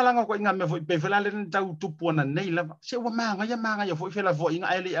e wala nga ko inga me foi pe fela le tau tupu na nei la se wa manga ya foi fela foi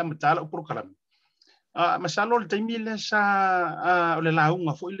inga ele am tala por kalam masalo le tai mi le sa o le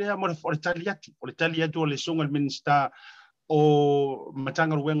launga foi le mo o le taliatu o le sunga le minister o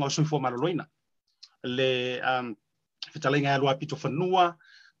matanga ruenga o sui fo maloloina le fetala inga lo apito fanua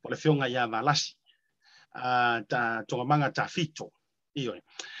o le fionga ia valasi ta tongamanga ta fito io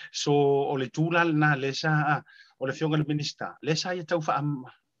so o le tula na Lesā o le fionga le minister Lesā ia tau fa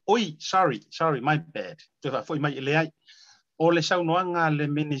oi sorry my bad to fa foi mai le ai o le saunoanga le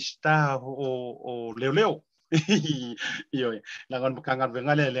minister o leo io la ngon makanga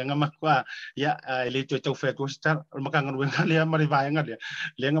venga le ngamakwa ia le tau fa to star makanga venga le mari vai nga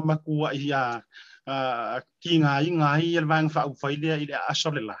le ngamakwa ia ki ngai el vang fa u faile ile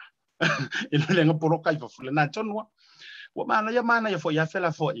asolela ile lenga poro kai fa fulana tonwa wa mana ya fo ya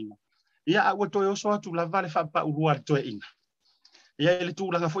fela fo inga ia wa to yo so tu la vale fa pa urua to inga ia ile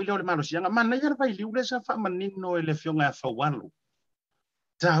tu langa fo ile le malo sianga mana ya vai liule sa fa manino ele fionga fa walo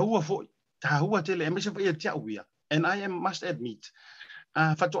ta hua tele emse fa ia tia uia and I must admit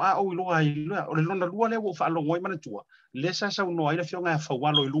fa to a o lo ai o le lona lua le wo fa lo ngoi mana tua Lesā sa no ai le fionga fa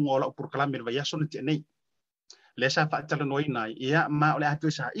walo i lunga ola por kalamir vai aso te nei Lesā fa tala no ina ia ma o le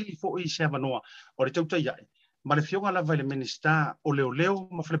atu sa ili fo i se vanoa o le tautai ai ma le fionga la vai le minister o leo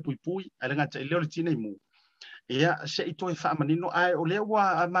ma fle pui ale ngata leo le tina imu ia se ito e fa manino ai o le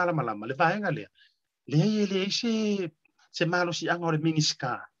wa malama le vaenga le se malo si anga o le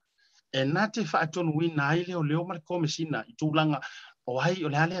miniska e nate fa atonu ina ai leo ma ko mesina i tulanga o ai o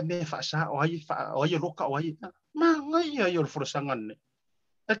le ale me fa sa o ai roka o ai ma ngai ai o forsangan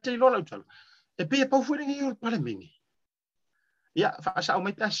e te lola utala e pe pa fu ringi o pale mingi ia fa sa o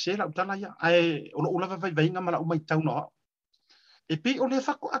mai ta se la utala ia ai o la vai nga mala o mai tau no e pe o le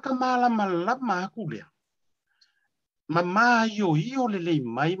fa ko aka mala ma ku le ma yo le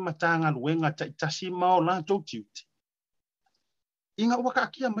mai matanga luenga ta si ma o la to tiuti inga waka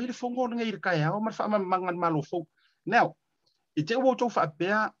kia mai le fongo ngai kai o ma fa mangan malo fo now i te wo to fa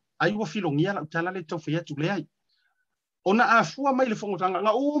pea ai wo filongia la utala le to fa tu le ai ona afua mai le fongo tanga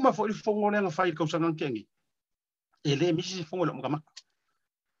nga uma fo le fongo le nga fai ka usanga kengi ele misi fongo le mama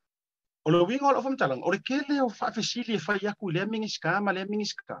o lo wingo lo fam talang o le kele o fa fesili fa ya ku le mingiska ma le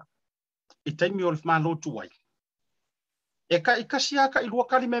mingiska i taimi o le malo tu wai e ka sia ka i lua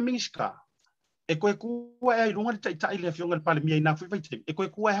kali me mingiska e koe kua e runga tai le fionga le pale mia ina fu vai e koe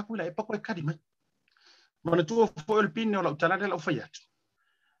kua e haku la e pa koe kari mai mana tua fo el pin o la utala le fai atu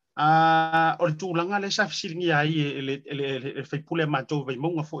o le tūlanga le sa fisiringi ai le fai pule matou vai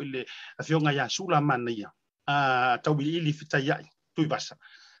monga fo le fionga ya sula mana ia tau ili fitai ai tui basa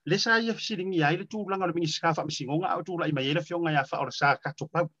le sa ia fisiringi ai le tūlanga le mingi skafa misingonga au tūla i mai le fionga ya fa o sa kato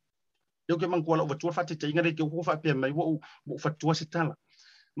pau eu ke man kuala o tua fa te inga le ke ko fa pe mai wo fa tua se tala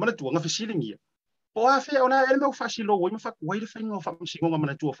mana tua nga fisiringi po a fe ona ele meu fasilo o me fa ko ile fa ngo fa misingonga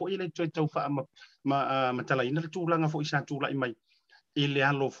mana tua fo ile tau fa ma tala ina le tūlanga fo isa tūla i mai ile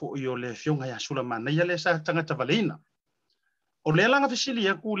alo fo yo le fionga ya sula mana ia le sa tangata valina o le langa fisili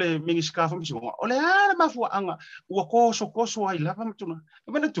ya kule mingi skafa misingonga o le ala mafu anga ua koso ai lava matuna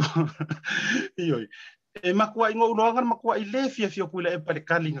mana tu ioi e makua ingo unoanga makua ile fia kule e pale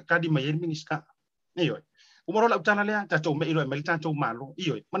kalinga kadi mai mingi ska ioi umoro la utana le tato me ilo e malita to malo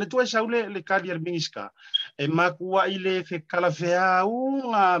ioi mana tu e saule le kadi ya mingi ska e makua ile fe kala fea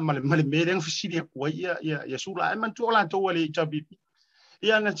unga male mereng fisili ya kua ya sula e man tu ola to wale chabi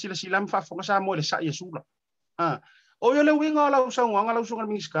ia na sila fa fonga sa mo le sa ya sula o yo le winga la usanga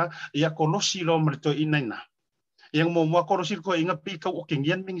mingiska ia kolosi lo merto inaina yang mo kolosi ko inga pika o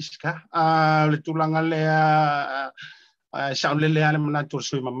kengian mingiska le tulanga le sa le ale mana to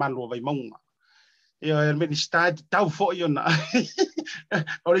so mamalo vai monga ia minista tau fo yo na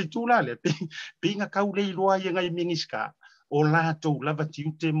o le tula le pinga kau le loa ia mingiska o la to lava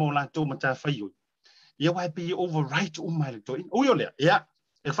tiute mo la to mata fayo ia wai pe overwrite o mai to o yo le ia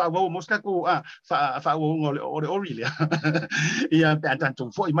e fa wo mosca ko fa wo o orile ia pe tanto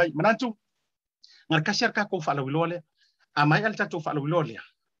foi mai manantu ngar kasir ka ko fa lo le a mai al tanto fa lo le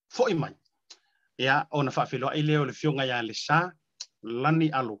foi mai ia ona fa filo ile o le fionga ya Lesā Lani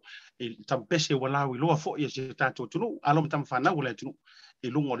Alo e tampese wala wi lo fo ia se tanto tunu alo tam fa na wala tunu e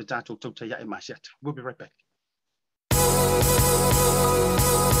lungo le tanto Tautai A'e Asiata. We'll be right back.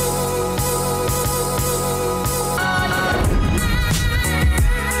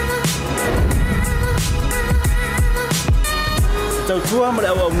 Tautua ma le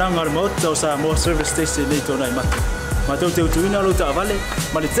au nanga le mot tau Samoa service station nei tona i matu. Ma tau te utuina lo ta vale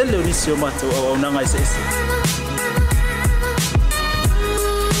ma le tele o nisi o matu au nanga i se ese.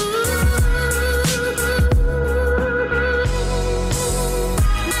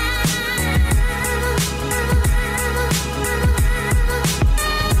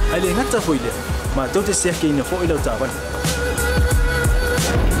 Ai le ngata foi le ma tau te sia ke ina fo i lau ta vale.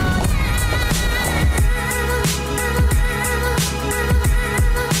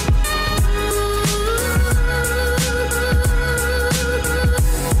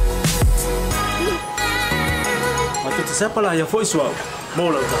 Siapa lah yang voice wow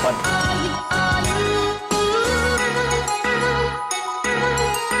mau lau tapan.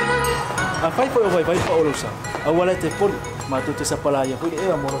 Afai foi vai pa olo sa. Awala te pon ma tu te siapa lah yang foi e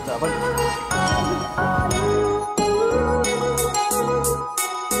mau lau tapan.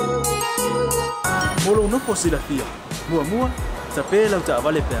 Molo no posilafia. Mua tapela lau ta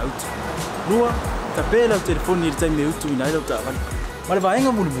vale pe out. Nua tapela lau telefone ni tai me utu ina lau tapan. Male vaenga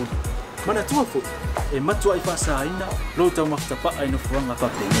mulu. Mana tua fo e matua i fasa ina lo tau maftapa ai no fuanga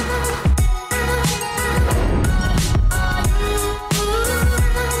fapengi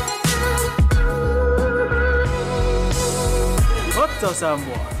Hota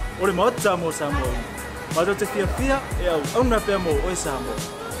Samoa ore mota mo Samoa ma do te fia e au na pe mo o Samoa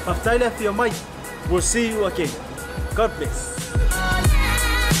maftaila fia mai. We'll see you again. God bless.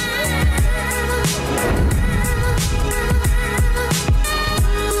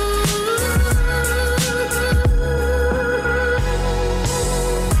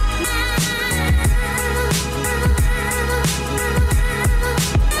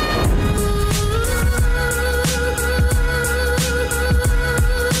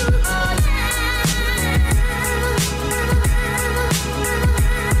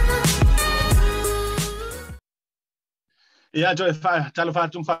 Ia jo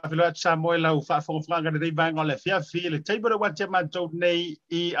talofa tum fa filo Samoa la fa fonga de banga le fia le table what ma to nei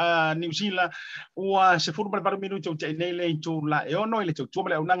I New Zealand wa se fu per minuto te nei le tu la e ono le tu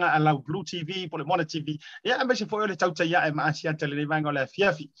le unanga ala Blue TV por le Mona TV ia me se foi le Tautai A'e Asiata le banga le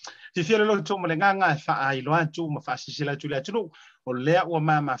fia fi lo to le nganga fa ai lo atu ma fa sila tu le tu o le o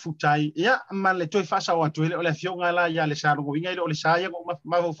ma futai ia ma le toi fa sa o tu le fionga la ia le sa ro winga le sa ia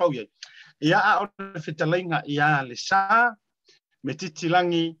ma fa ia ia o le fitalinga ia Lesā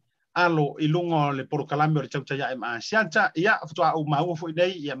Metitilani Alo I lungo le porokalame o le Tautai A'e Asiata ia futua o mau fo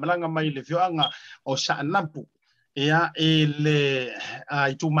nei ia malanga mai le fioanga o sa nampu ia e le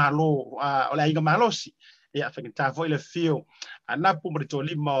I tu malo o le inga malosi ia fa ta fo le fio ana pu mo to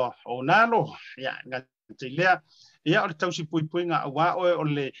lima o nalo ia nga te lea ia o le tausi puipuinga awa o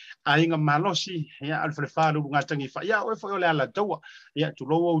le ainga malosi ia al frefalu nga tangi fa ia o foi o le ala taua ia tu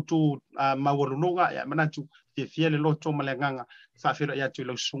lo tu mawarununga ia manatu fia le loto malenganga fa fira ia tu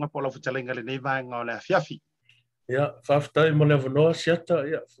lo sunga po lo futalenga le neva nga o le fiafi ia faftai mo le vono Asiata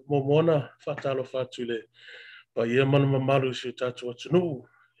ia mo mona fatalo fatule pa ia mana mamalu si tatu atunu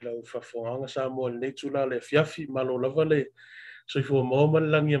ila u fafonga Samoan nei tula le fiafi malo lava le soifo mo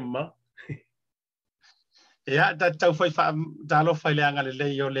malangi ma ia da tau fai fa dalo fai le anga le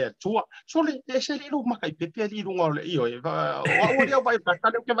yo le tua so le se le lu makai pepe li lu ngol io o dia vai pa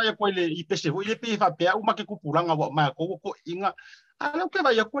ka ke vai ko le ipese o le pe fa pe o make kupulanga wa ma ko inga ala ke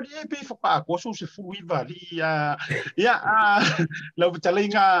vai ko le pe fa pa ko so se faiva li ia la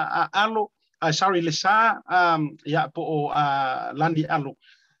vitalinga alo sorry Lesā ia po Lani alo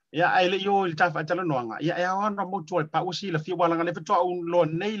ia ai le yo le tafa tala noanga ia ona mo tu pa usi la fi wala ngale to lo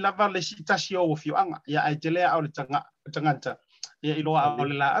nei lava le sitasio o fi anga ia ai tele au le tangata ia ilo au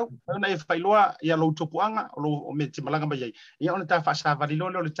le la au na e fa ilo ia lo topu anga lo me te malanga mai ia ona tafa sa va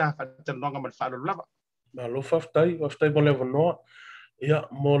lo le tafa tala noanga mal fa lo lava ma lo faftai mo le vono ia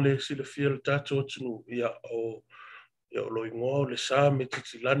mo le sile fiel tatu tunu ia o lo ingo Lesā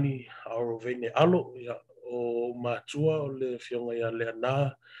Metitilani Alo ia o matua o le fionga ia le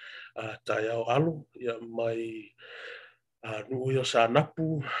ana Tautai A'e ia mai nuu ia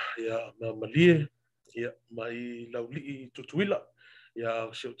sanapu ia malie ia mai lauli tutuila ia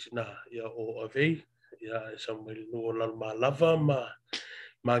seutina ia o avei ia Samoan no Lalma lava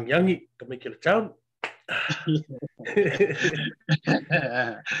ma ngiangi kamekele town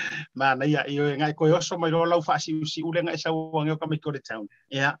mana ia io ngai ko oso mai lo lau fa si ule ngai sa wang yo kamekele town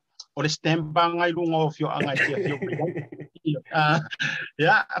ia o le stemba ngai lungo fio anga fio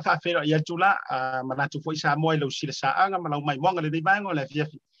ya fa fero ya tula manatu foi sa moi lo sile sa anga malau mai monga le dei bango le fia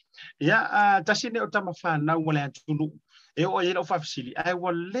ya tasine o tama fa na o le tulu e o ye lo fa fisili ai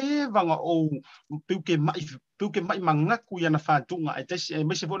wa le vanga o puke mai mangaku ya na fa tunga ai tesi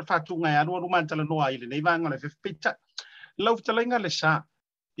me se for fa tunga ya no man tala no ai le dei bango le fita lo talenga le sa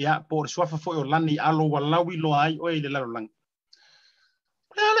ya por swafa foi o Lani alo wa lawi lo ai o le la lang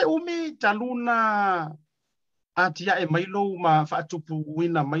le umi taluna atia e mailo ma fatupu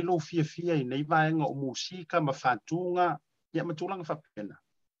wina mailo fia i nei vaenga o musika ma fatunga ia matulanga fapena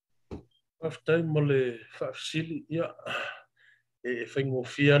after mo le fafsili ia e faingo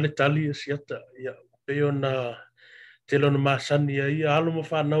fia le tali Asiata ia peona telona masani ia alo mo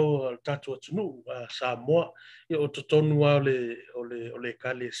fanau tatu atunu Samoa ia o totonu o le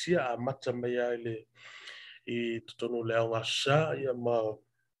kalesia a mata mai le i totonu le au asa ia ma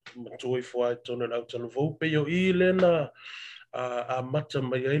matoi foi tonu le au talofa pe yo I lena a mata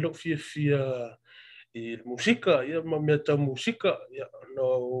mai ai lo fia i musika ia ma meta musika ia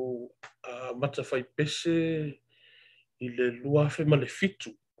no mata fai pese i le luafe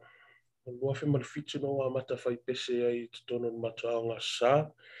malefitu no mata fai pese ai tonu mata au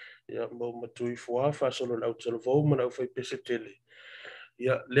asa ia mo matoi foi fa solo le au talofa ma au fai pese tele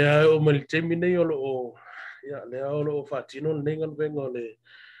ia le o maltemi nei o ia le o fatino nei ngal vengo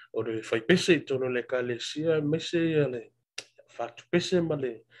o le fai pese tonu le kalesia mese ia le fatu pese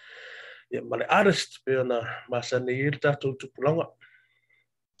male artist pe na masane ir tatu tupulanga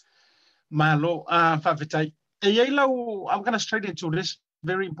malo favetai e ia lau I'm going to straight into this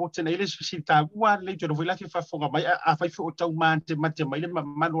very important it is visita wa le to voi la fa fonga mai a fai fo tau mate mai le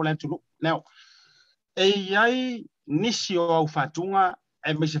mano la tulu now e ai nisio au fatunga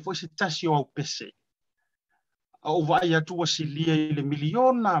e me se foi sitasio au pese o vai atu silia le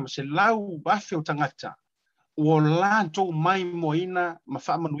miliona se lau bafe o tangata o lanto mai moina ma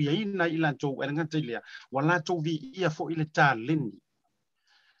fa manuia ina i lanto e ngata ilia o lanto vi ia fo ile taleni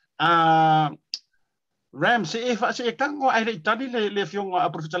ram se e kango ai le tadi le fionga a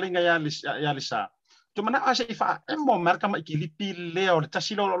profitalinga ya Lesā to mana ase fa e mo marka mai ki lipi le o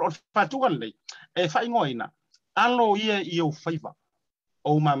tasilo o fatugal le e fa ingoina alo ia i o faiva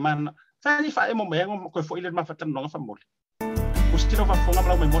o mamana fani fa e mo mengo ko fo ile ma fatan no fa mole o stilo fa fonga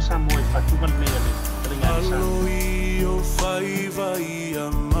bla mo sa mo e fatugal le Alo I o faiva I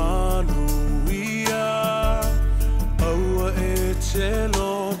manu ia aua e te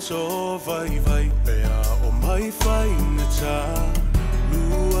loto vai pea o mai whainata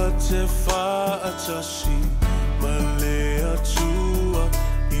lua te whaatasi ma le atua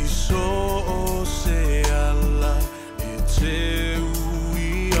I so o se ala e te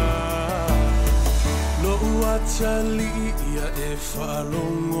uia no uatali ia e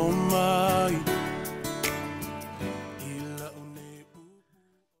whalongo mai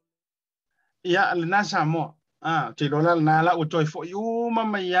ia le nasa mo te lola na la o toi fo yu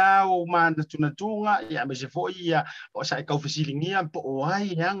mama ya o mana tunatunga ya me se fo ia o sa ka ofisilingia po o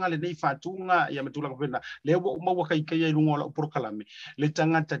ai hanga le nei fatunga ya me tulang pena le wo mo kai kai lungo la por kalame le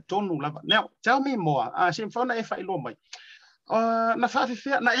tangata tonu lava now tell me more sim fona e fa ilo mai na fa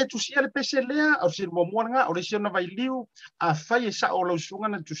fe na e tusia le pese lea o se mo nga o le se na vai liu a fai sa o lo sunga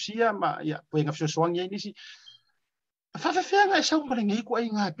na tusia ma ya po nga fso soangi ni si fa fe nga e sa mo le ngi ko ai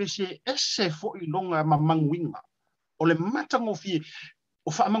nga pese ese fo ilonga mamangwinga o le matango fi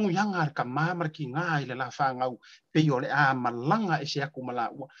o fa mangu yanga ka mamar ki nga ile la fa ngau pe yo le a malanga e se aku mala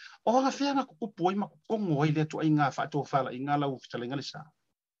o nga fe nga ko poi ma ko ngoi le to ai nga fa to fa la nga la u fitalenga le sa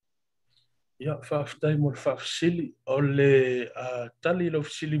ia faafetai mo le faafesili o le tali lo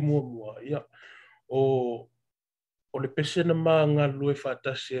fesili muamua ia o le pese na magalu e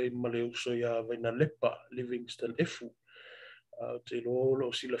faatasi ai ma le uso ia vaina lepa Livingston efu te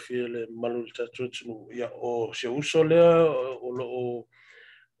lo silafia le malu le tatou tunu ia o se uso lea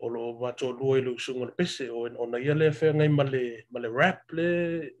o lo matolua i le usuga le pese ona ia le afeagai ma le rap le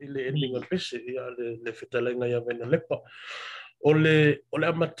i le ending o le pese ia le fetalega ia vaina lepa o le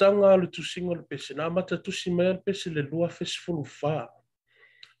amataga o le tusiga o le pese na amata tusi mai le pese le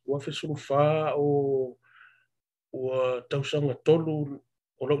 2.4 ua tausaga tolu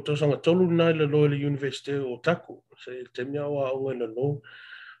o lau tausaga tolu na i le loa le university o taku se temi au aʻoga i lalo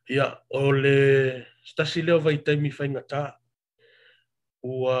ia o le stasi lea o vaitaimi faigatā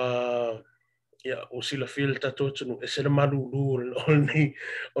ua ia o silafia le tatou atunu e se na malūlū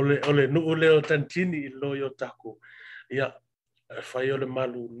o le nuu lea o tantini i lo i o taku ia fai o le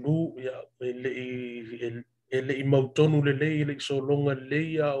malūlū ia e leʻi mautonu lelei e leʻi sologa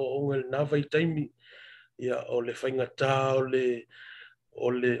lelei a o oga i lenā vaitaimi ia o le faigatā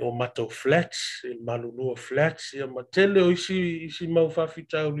o matou flats e malūlū o flats ia ma tele o isi mau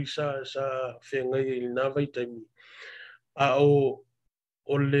faafitauli sa feagai i lenā vaitaimi a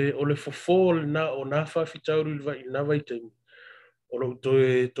o le fofō o nā faafitauli i lenā vaitaimi o lou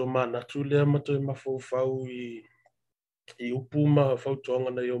toe manatu lea ma toe mafaufau i upu ma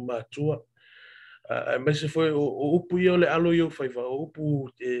fautoaga na iau matua mai se foi o upu ia o le alo iau faiva o upu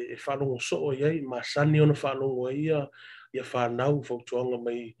e whalongosoo iai masani ona whalongo ia whanau fautoaga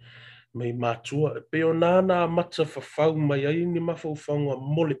mai matua pe o nana mata whawhau mai ai ni mawhauwhaunga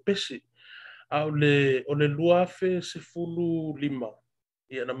mo le pese a o le luafe se fulu lima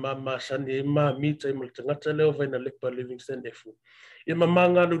ia na masani e mita i le tangata leo vaina lepa Livingston efu ia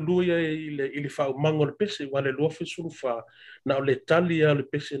mamanga lulu ia i le whaumango le pese wa le luafe sulufa na o le tali a le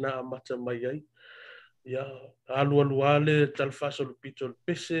pese na amata mai ai ia alualua le talafasa le pito le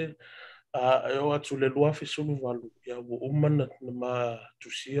pese e o atu le luafe suluvalu ia ua uma na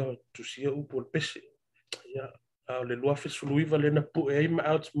tusia upu le pese ia a le luafe suluiva lena puʻe ai ma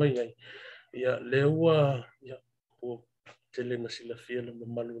out mai ai ia le ua tele na silafia le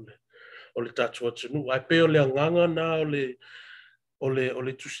mamalu o le tatou atunuu ae pe o le agaga na o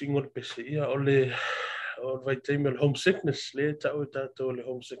le tusiga o le pese ia o le vaitaimi o le homesickness le taʻu e tatou o le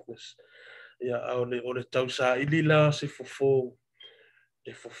homesickness ia o le tausaʻili la se fofō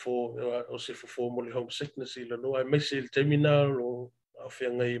o se fofō mo le homesickness i lalo ae maise i le taimi na lo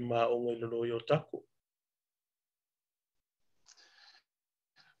aofeagai maʻoga i lalo i o taku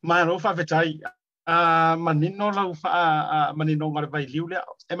Malo faafetai manino lau manino ngare vai liu lea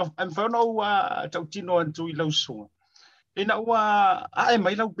em whanau tautino antu i lau sunga ina ua ae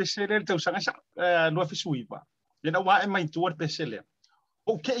mai lau pese le tau sanga sa lua fisuiva ina ua ae mai tuar pese le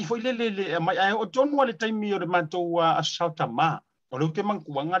ok i foi le mai ae o tonu ale taimi o le mantou Asiata ma o leu ke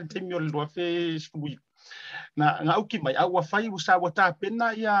mankuanga le taimi o le lua fisuiva na nga uki mai aua fai usa wata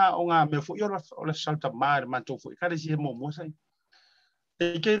pena ia o nga me foi o le Asiata ma le mantou foi kare si he momo sai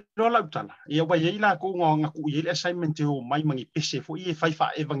e ke rola utala ia wa ia ko nga ku ia assignment o mai mangi pese fo ia fai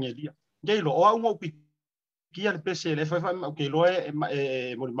fa evangelia ngai lo o ngo pi kia le pese le fai o ke lo e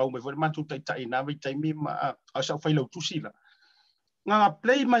mo mau me fo mantu tai na vai tai mi ma asa fai lo tusila nga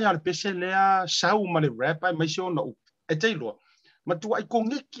play mai al pese le a sau ma le rap mai so no e tai lo ma tu ai ko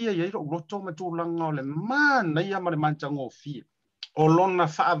ngeki ia lo to ma tu langa le man na ia ma le mantango fi o lona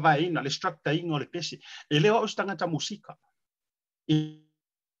fa vai na le structure ingo le pese e le o stanga ta musika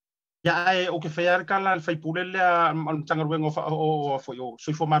ya e o ke faiar kala fai pulele a tanga ruengo o foi o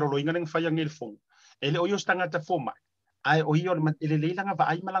soi fo maro loinga ning fai ngel fong ele o yo stanga ta foma ai o yo ele leilanga va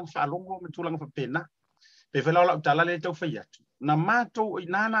ai malang fa longo me tulanga fa pena pe vela la tala le tau fai atu na mato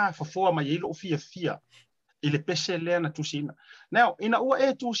inana fa fo ma yelo fia ele pese le na tusina now ina ua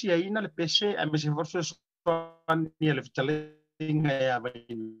e tusia ina le pese a me se forse ni le vitalinga ya va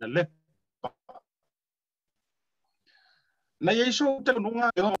ina le Na ia iso te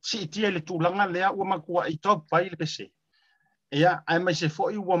nunga si tia le tulanga lea ua makua I top pai le pese. Ia ai mai se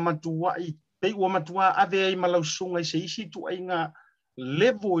foi ua matua I pe ua matua ave ai malausunga I se isi tu ai nga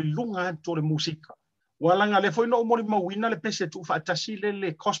levo I lunga to le musika. Walanga le foi no mori mawina le pese tu fatasi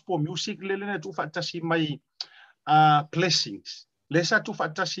le gospel music le tu fatasi mai blessings. Lesā tu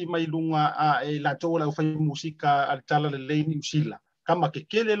fatasi mai lunga e la to la fai musika al tala le Lani usila. Kama ke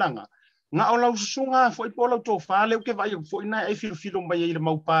kele langa. Nga o lau susunga foi po lau to fa le ke vai foi na e filo mai ile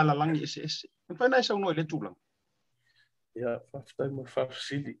mau pala langi ese. Fa na sa no le tulang. Ya faftai mo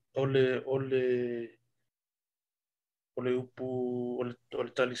fafsili ole upu ole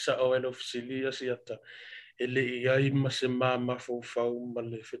talisa o ele ofisili Asiata. Ele iai ma se ma fau ma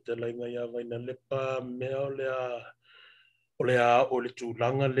le fetelainga ia vai na lepa mea ole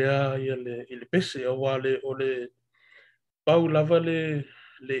tulanga lea ia le pese o ole pau lava le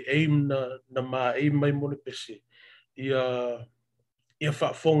aim na ma aim mai mo le pese ia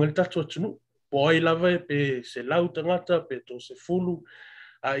whaafonga le tatu atunu po ai lava pe se lau tangata pe to se fulu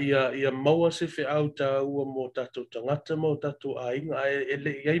a ia maua se fe au ta ua mo tatu tangata mo tatu a inga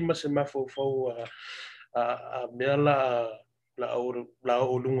ele iai ma se ma fau a mea la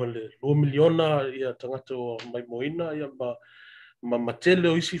o lunga le 2 miliona ia tangata o mai moina ia ma matele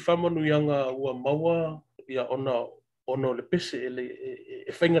o isi whamanu ianga ua maua ia ona le pese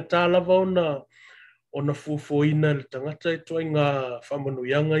e whainga tā lava ona fuafuaina le tangata e toi ngā whamanu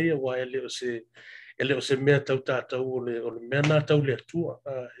ianga ia wa ele o se mea tau tātau o le mea nā tau le atua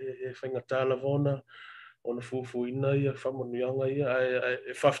e whainga tā lava ona fuafuaina ia whamanu ianga ia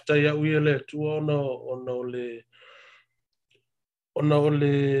e whaftai au ia le atua ona o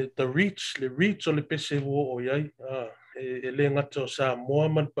le the reach o le pese o iai e le ngata o Samoa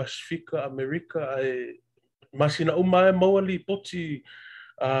man Pasifika Amerika masina umae maua li poti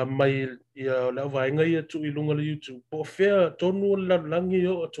mai ia la vainga ia tu I lunga le YouTube po fea tonu la langi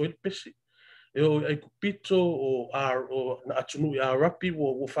o to il pese e o ai kupito o na atunu ia rapi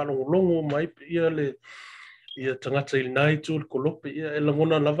wo whanongo longo mai ia tangata I nai tu le kolope ia e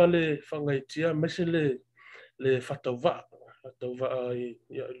langona lava le whangaitia mese le whatauwa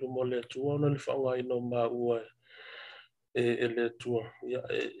ia lumo le atua ona le whaongai no maua e le atua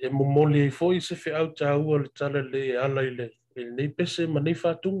e momoli I foi se fe au ta ua le tala le ala I le nei pese ma nei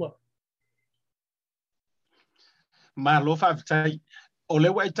whatunga. Ma lo whaafitai. O le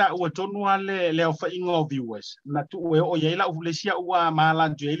wa ita ua tonua le au whainga o viewers. Na tu ue o yeila u lesia ua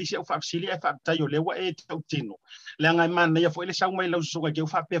maalantu e lisia u whaafisili e whaafitai o le wa e tau tino. Le ngai mana ia fo ele sau mai lau susunga ke u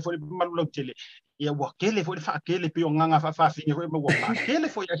whaapea fo le malu lau tele. Ia ua kele fo le whaakele pe o nganga whaafinga fo e maua whaakele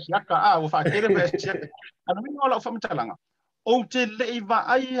fo i Asiata ua whaakele fo i Asiata. Ana mingo lau whaamitalanga. O te lei wa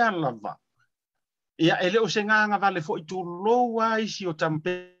ai alava. Ia ele o se nganga vale fo I tu loa isi o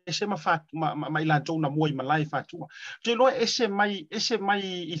tampese ma ilantou na mua I malai fatua. Te loa ese mai I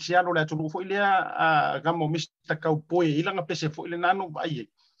se alo le atunu fo ilea gamo Mr. Cowboy ilanga pese fo ile nano vai.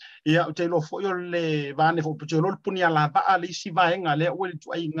 Ia te loa fo le vane fo te loa puni ala va le isi vaenga le o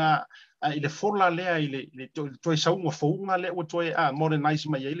tu ai nga ile fola le ile to saunga founga le o to modernize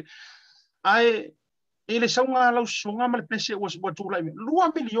mai ile. Ai ele saunga lau sunga ma le pese was tu lai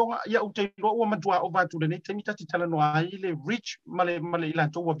 2 miliona ia o te loa matua o vatu le nei te mitati tala no ai le rich male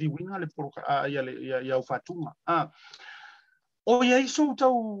ilantou wa viwinga le poroka ia o fatunga o ia iso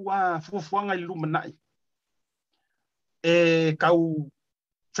tau fuafuanga I lumanai e kau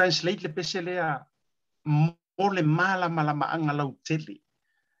translate le pese lea mo le mala maanga lau tele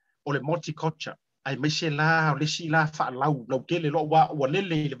o le multicultural ai mai se la o le si la fa lau kele lo wa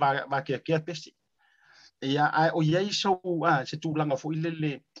lele le va ke pese ia o ia iso se tūlanga fo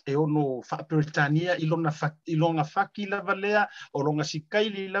ilele e ono whaperitania ilonga whaki lava lea o longa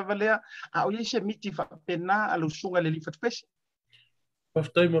sikaili lava lea o ia se miti whapena alu sunga le lifat pese.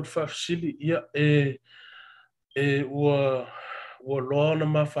 Whaftai mo whafsili ia ua loana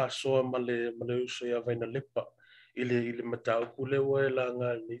ma whasoa ma le uso ia vaina lepa ile matau kule ua la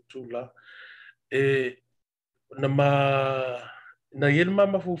ngā ni tūla na iel ma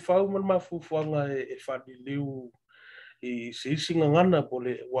mafufau man mafufuanga e whaniliu I se isi ngangana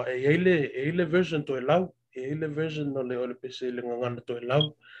pole wa eile version to lau eile version no le pese le ngangana to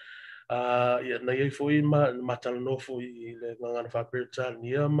lau na iei foi ma talanofo I le ngangana whaperitani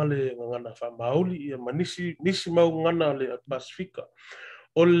ia ma le ngangana whamauli ia ma nisi mau ngana le Pasifika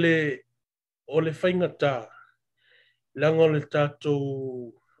o le whaingata langa o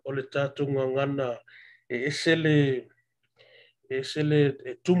le tātou ngangana esele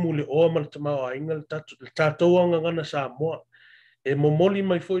tumu le oa mal tamau ainga le tātou ngangana Samoa e momoli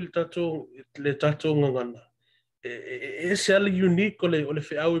mai foi le tātou ngangana se ale unique o le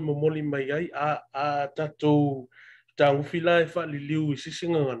whiau e momoli mai ai a tātou tangu fila e whaliliu I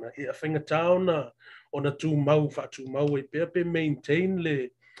sisingangana I a whainga taona o na tū mau e pia pe maintain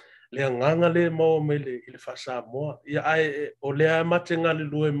le anganga le mau me le I le whasa moa. Ia ai o lea matenga le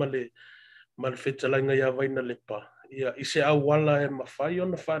lue ma le whetalainga ia waina le pa. Ia I se au wala e mawhai o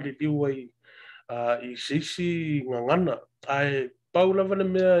na whaliliu I sisi ngangana. Ai paula vale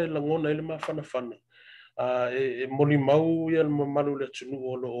mea e langona ele mawhanawhana. E moni mau ia mamalu le tunu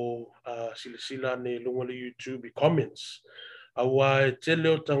o sila ne lunga le YouTube I comments. Awa e tele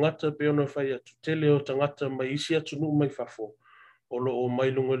o tangata pe ona whai atu. Tele o tangata mai isi atunu mai whafo. O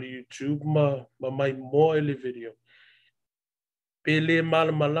mai lunga le YouTube ma mai moa ele video. Pele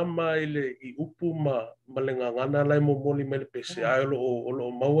malama ele I upu ma le ngangana lai mo moli mai le pese. Ai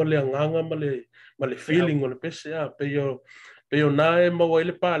o maua le nganga ma le feeling o le pese. Pe o nae maua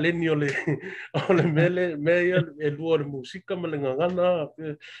ele pa leni o le mele me e lua le musika ma le ngangana.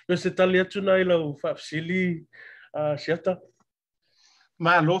 Pe se tali atu na ila whafsili Asiata.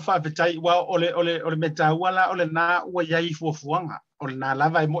 Ma lo whaapetai wa ole meta wala ole na ua iai fuafuanga. Ole na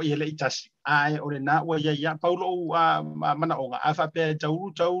lava mo I ele itasi. Ai ole na ua iai ia paulo mana onga. A whape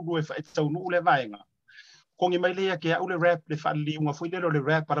tauru e taunu ule vaenga. Kongi mai lea ke ule rap le whaali unga fui lero le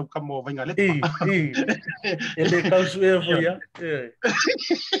rap para ukamo vainga lepa. Ele kausu e fo ia.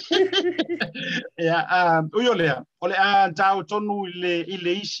 Ia, uyo lea. Ole a tau tonu I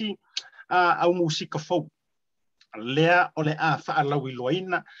le isi au musika fau. Lea ole a whaalau I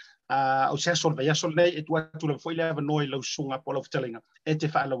loaina. O sea sol vai sol nei e tua tu le foi le noi lau sunga po lau ftelinga e te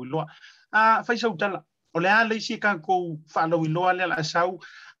whaalau I loa. Fai sau tala. Ole a le isi kan ko whaalau I loa le la sau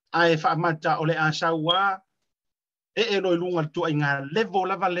ai whaamata ole a sau wa e no lunga tu ai nga level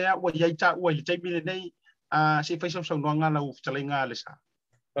lava lea wa ia ta wa I taimile nei se fai sau no nga lau ftelinga le sa.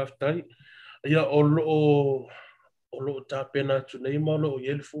 Aftai. Ia o lo ta pena tu nei ma lo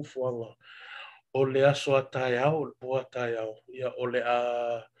yel fufuanga. O le aso atai au, o po atai au. Ia o le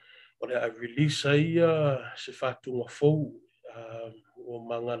a release ia se whātunga fau o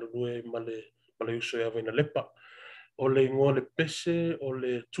manga lue ma le uso ia vaina lepa. O le ingoa le pese, o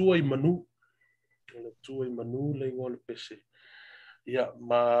le Tua I Manu. O le Tua I Manu le ingoa le pese. Ia,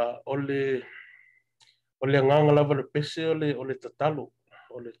 ma o le nganga lava le pese o le tatalo.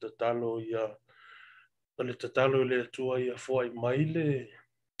 O le tatalo ia, o le tatalo le tua ia fua I mai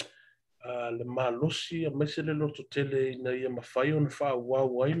le malosi a mese le loto tele ina ia mawhai ona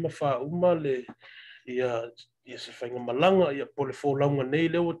wha ai ma wha uma le ia se whainga malanga ia pole fo launga nei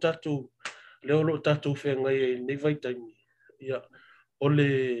leo lo tatu whengai nei vai taimi ia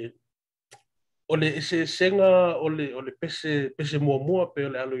ole ese senga ole pese mua pe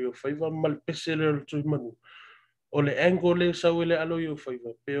ole alo I faiva ma le pese le Tua I Manu ole angle le sau le alo I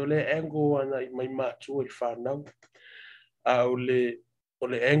faiva pe ole angle ana I mai mātua I whanau a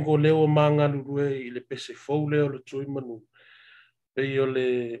ole angle leo manga lurue I le pese fau leo le Tua I Manu. Pei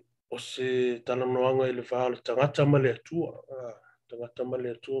o se talanoanga I le wha le tangata ma le atua. Tangata ma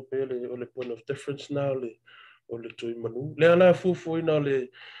le atua pe ole point of difference na o le Tua I Manu. Le ala fufuina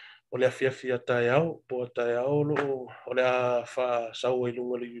ole a fia tai au, po tai au ole a wha sau I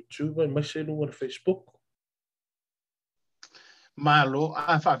lunga le YouTube, mai se lunga le Facebook. Malo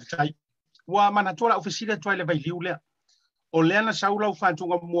a whaafitai. Wa mana tola ofisile toa le vai liu lea. O leana saula u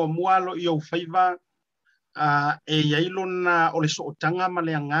whantunga mua lo I au faiva e iailo na o le sootanga ma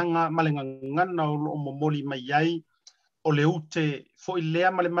le anganga ma le ngangana o lo momoli mai iai o le ute fo I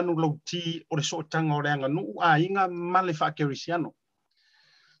lea ma le manu lauti o le sootanga o le anganu a inga ma le whaakerisiano.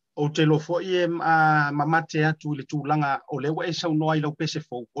 O te lo fo I mamate atu I le tūlanga o le wa e sau noa I lau pese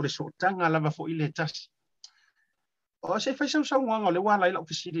fo o le sootanga lava fo I le tasi. O se fai sau nganga o le wala I lau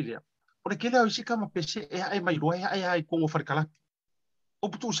fisiri lea. O le kele au isika ma pese e ai mai roa e ai kongo wharikalaki. O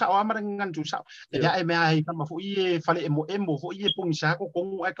putu sao amara ngantu sao. E ai me ai kama fo I fale emo fo I pongi sako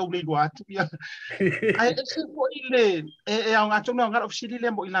kongo ai kaulei doa atu ia. Ai ese fo I le e au ngatu na ngar ofisiri le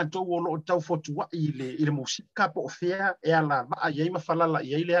mo ila tau o lo tau fotua I le musika po fea e ala va ai ma falala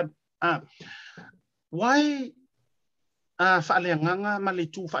I le why fale nganga ma le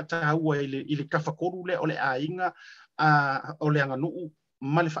tu fa tau I le kafakoru le o le ainga o le nganu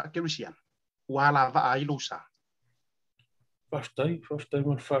ma le whaakerisian. Wala va ai lo sa. Whaftai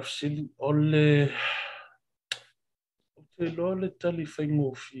man whafsili. Ole te loa le tali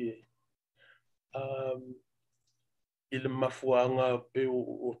whaingo fie. I le mafuanga pe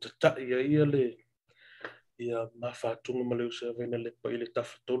o tatai ia le ia mawhatunga ma leo se vaina le pa I le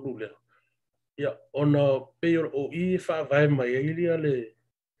tawhatonu lea. Ia ona pe o I whaavai mai ailia le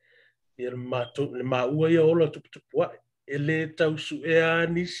maua ia ola tuputupu ai. E le tausu ea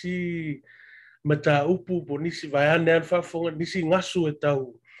nisi mata upu po nisi vaiane an whafonga nisi ngasu e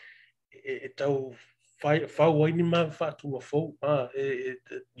tau Whaini ma whātunga fau.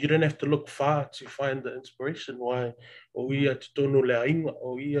 You don't have to look far to find the inspiration. Why? O ia te tono le ainga,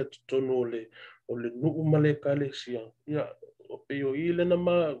 o ia te tono o le nuu male kale sia. Ia, o pe o ia lena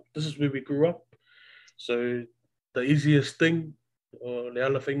ma, this is where we grew up. So the easiest thing, le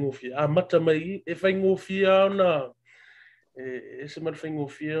ala whaingofia. Mata mai, e whaingofia ona, e se mara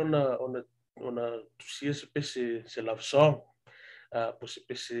whaingofia ona tusia se pese se love song. Po se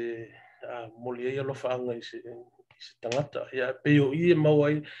pese moli ai alofa anga i se tangata. Ia pe o i e mau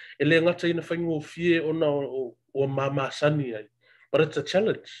ai, e le ngata ina whaingofia ona o mamasani ai. But it's a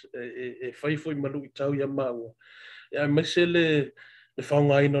challenge. E whaifo I malu I tau ia maua. Ia mai se le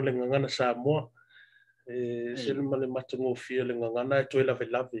whaunga ino le ngangana Samoa. Se le male matangofia le ngangana e toi lave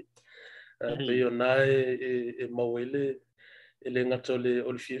lave. Pe o na e mau ele ngata o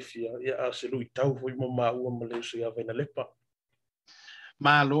le fiafia. Ia a se lui tau fo I maua ma le uso ia vaina lepa.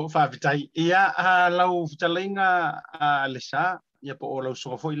 Malo whaawitai. Ia lau whatalinga Lesā, ia po o lau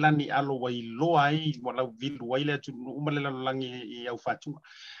songa fo I Lani Alo I loai, wa lau vilu waile atu umalela langi I au whatunga.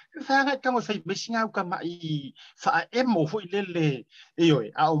 Whaanga kama whai mesinga au ka mai wha emo fo I lele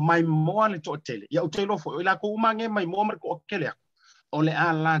ioi, au mai moa le to tele. Ia utelo fo, ila ko umange mai moa mariko o kele aku. O le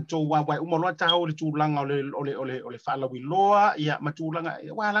ala to wawai umaloa taho le tūlanga o le whaalawi loa, ia matūlanga,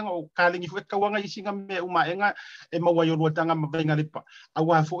 wālanga o kālingi fuet kawanga I singa me umaenga e maua I tanga mabenga lipa.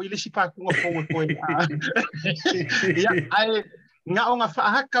 Awa fo I le sipakunga fo koe. Ia, ai, ngā o ngā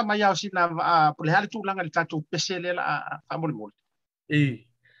whaahaka mai au sina le hale tūlanga le tātou pesele la whamole mole.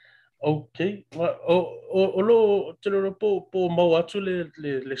 Okay. O lo te loro po mau atu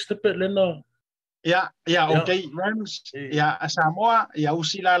le snippet lena. Ya, okay. Rams, ya Samoa, ya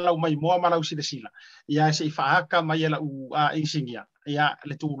usila lau mai moa ma lau sila. Ya se whaaka mai la u insingia. Ya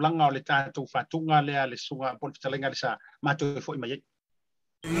le tūlanga o le tātou whatunga lea le sunga pol pitalenga le sa mātou e fo I mai.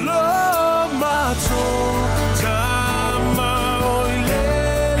 Lo mato tama oi le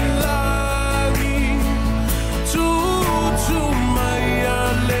lagi tu mai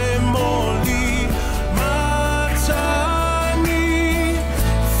le moli matani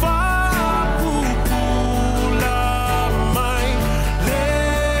whakupula mai le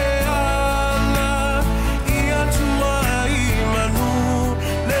ana ia Tua I Manu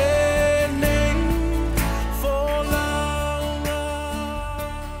le nei wholaunga.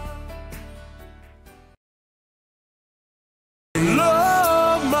 Lo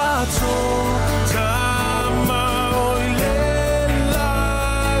mato tama oi le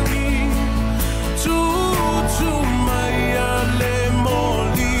lagi tu mai le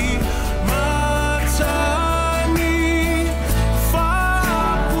moli matani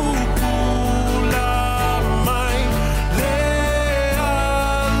whakupula mai le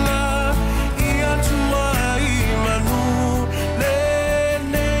ana ia Tua I Manu le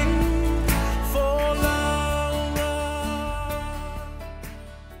nei wholaunga.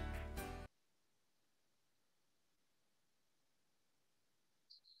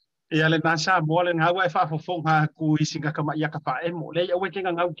 Ia le nasa moa le ngau e whaafofonga ku I singa kama ia ka whaemo. Le ia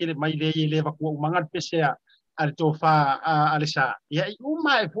wekenga ngau kele mai le I le wakua umangat pesea ale tō wha Lesā. Ia I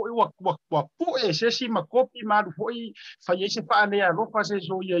uma e fo I wakua pu e sesi ma kopi maru fo I whai eise wha lea rofa se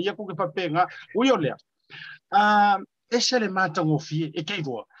so ia kuke whapenga ui o lea. Ese le mātango fie e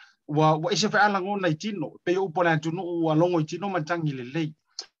keiroa. Wa ese wha alango nei tino. Pe upona tunu ua longo I tino matangi le lei.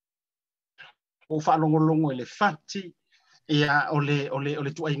 O wha longo le fati. Ia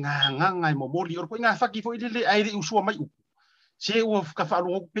ole tuai nganga I momori or ko nga faki fo I le ai usua mai upu. Se ua ka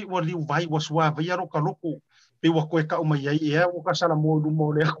whaalogo pe ua liu vai wa sua vai aro ka loko pe ua koe ka o mai ai ea o ka sala mo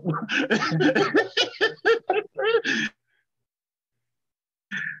lumo le aku.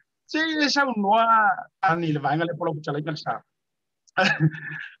 Se e sa noa ani le vanga le polo puchala I sa.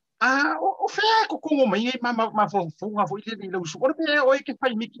 O fea ko kongo mai ngai ma fonga fo I le le usu. Ora pe o ke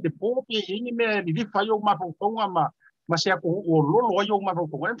fai miki de po pe ingi me ni fai o ma fonga ma se ako o lolo yo ma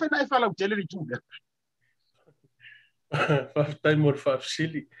fonga. En fai fala o tele tu. Whaftai mor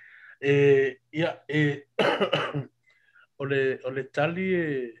whafsili. Ia, ole tali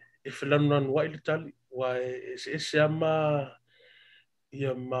e whelanu anu wai le tali. Wa e se ama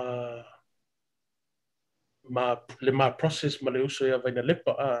ia ma process ma le uso ia vaina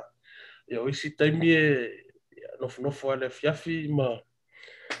lepa. Ia oisi taimi e nofo ale fiafi ma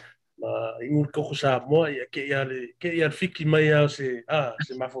ingur koko Samoa ia ke ia fiki mai au se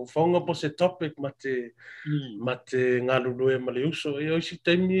mafonga po se topic ma te ngalulu e ma le uso. Ia oisi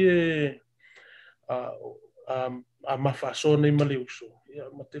taimi e a mawhaso nei ma le uso. Ia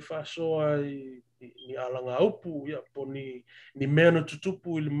ma te whaso ai ni alanga upu ia po ni mea no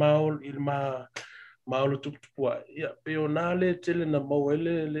tutupu ili maolo tuputua. Ia pe o nale tele na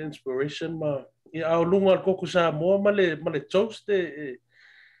mauele le inspiration ma ia au lunga koko Samoa male toast e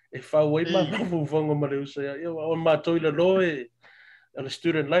whauai mawuwanga male usa ia o mātou ila lo e le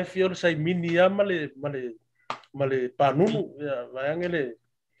student life ia o le sai mini ia male panunu ia vaiange le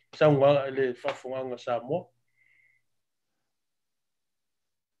saunga le whawhunganga Samoa.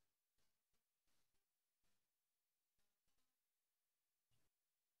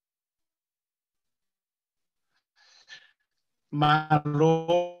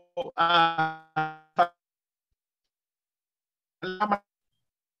 Malo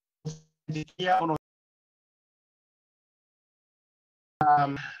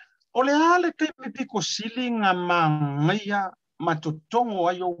o le ale te piko silinga mangaia matotongo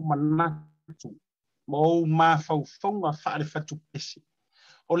ai o manatu mo mafaufonga fale fatu pesi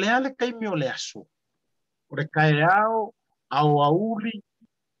o le ale kaimi o le aso o le kaeao au auli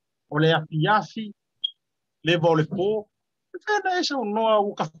o le apiafi le volepo tena esa o noa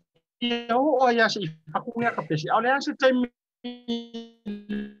u ka o ia se fakunga ka pesi o le ase taimi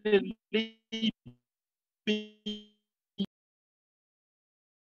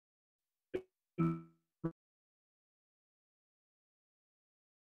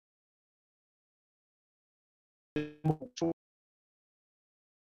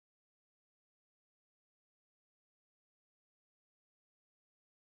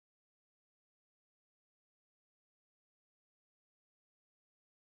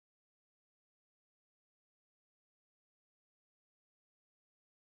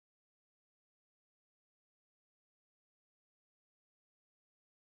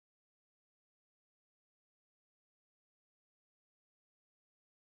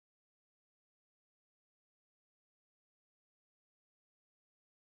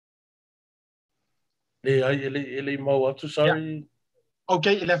Le ai ele mau atu sorry.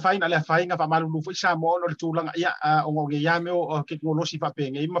 Okay, le fainga fa malu fu sa mo no le tulanga ia o nge ia me o ke no si fa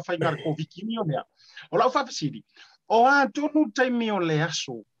penge ma fainga ko vikini o mea. O la fa sidi. O a tonu taimi o le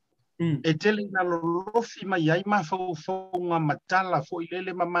aso. E tele na lofi mai ai ma fa nga matala fo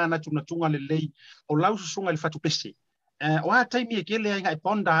ilele mama na tunga le lei. O la usunga le fatu pese. O a taimi e kele ai ngai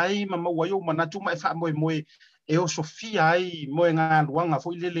ponda ai mama wa yo mana tuma e fa mo e o Sofia ai mo nga luanga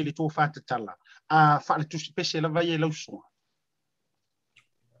fo ilele le to fa tala. A fa le tu pese la vai e la usunga.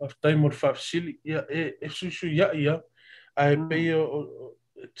 Aftai mo whafsili, ia e susu ia, ai pei o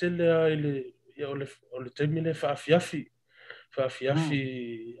tele ele, ia o le teimile whaafiafi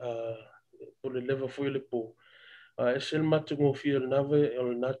o le lewa fui le po. E sel matu ngō fia le nawe, o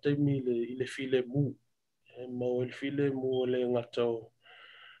le nā teimi i le file mu. Mau le file mu o le ngata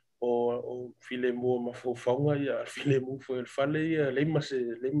o file mu o mawhauwhaunga, ia file mu fui le fale, ia leima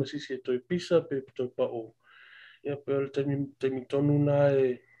se toi pisa, pe toi pa o. Ia pe o le teimi tonu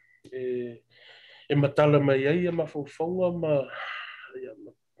nā e matala mai ai ma faufonga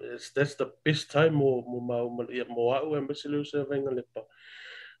that's the best time mo au e mesele se venga le pa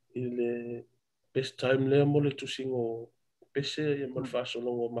ile best time le mo le tusingo pese e mo faso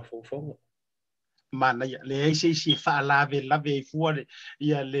longo ma faufonga mana ia le ai se fa lave fuare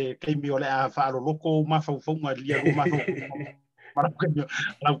ia le kaimi ole a fa lo loko ma faufonga lia ro ma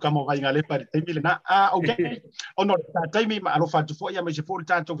Lau kamo vai ngale pari taimi le na okay ono taimi ma alo fa tu fo ia me se fo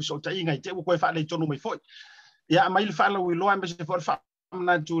tanto so tainga te ko fa le tonu mai fo ia mai le fa lo wi lo me se fo fa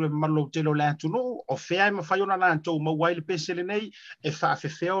na tu le malo te lo la tu no o fe ai ma fa yo na to mo wai le pesele nei e fa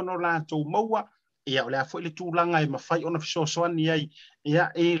fe ono la to mo wa ia ole a fo le tu langa e ma fa ono so so ni ai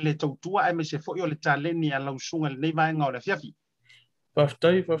ia e le to tua ai me se fo yo le taleni ala usunga le nei vai ngau le fiafi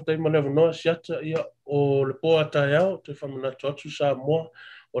Whaftai mana no Asiata ia o le poa tai au te whamana atu Samoa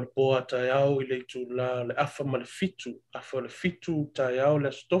o le poa tai au i le tu la le afa ma le fitu tai au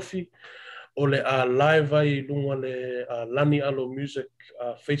le stofi o le a live ai lunga le Lani Alo Music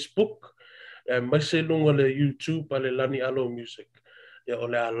Facebook mai se lunga le YouTube a le Lani Alo Music ia o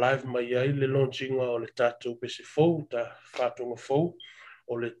le a live mai ai le launchinga o le tatou pese fou ta whatonga fou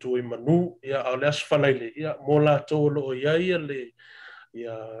o le Tua I Manu ia o le asfalaile ia mo la tō lo ia le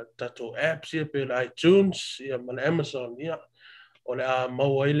ia tato apps ia pe iTunes ia ma Amazon ia o le a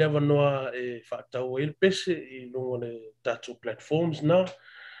mau ai lewa noa e whaatau ai le pese i lunga le tato platforms na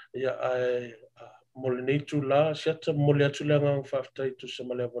ia mo le neitu la siata mo le atu leanga whaatai tu sa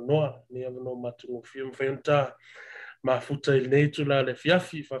ma lewa noa ni ava noa matungu fiam whaionta ma futa i neitu la le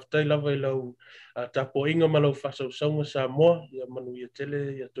fiafi whaatai lava i lau tapo inga ma lau whasau saunga Samoa ia manu ia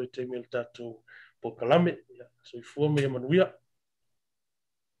tele ia toi teimi le tato po kalame ia so i fua me ia manu ia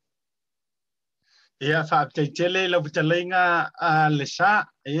ia fa te tele la vitalenga Lesā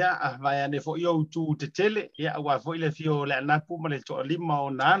ia vai ane fo yo tu te tele ia wa fo ile fio le anapu ma le to lima o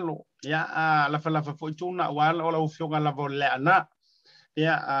nalo ia la fa fo tuna wala o la fio la vo le ana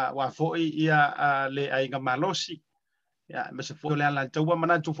ia wa foi ia le ai malosi ia me se foi le ala taua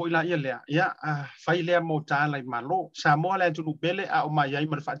mana tu foi la ia le ia fai le mo tala I malo Samoa le tu bele a o mai ai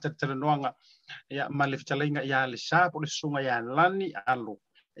ma fa tele noanga ia ma le fitalinga ia le sa po le sunga ia Lani alo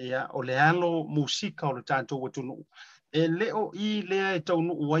ia o le alo musika o le tanto watu e leo I le tau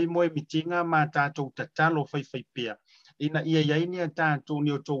nu wai mo mitinga ma tatou tatalo fai pia ina ia ni tanto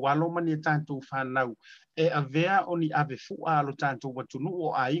ni o to walo mani tanto fanau e avea o ni ave fua lo tanto watu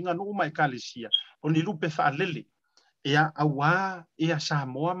o ainga no mai kalisia o ni lupe fa lele ia awa ia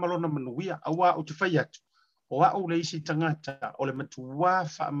Samoa malona manuia awa o te fai atu o au le isi tangata o le matua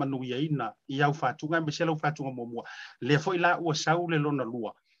fa manuia ina ia u fatunga me selo fatunga momua le foi la o sau le lona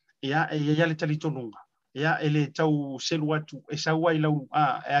lua ia ia le talitonunga ia ele tau selu atu e saua I lau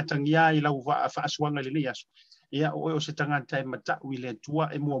e atangia I lau fa asuanga le aso ia o se tangata e mata u ile tua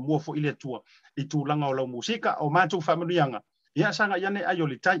e mua fo ile tua I tūlanga o lau musika o mātou fa manuianga ia sanga iane ai o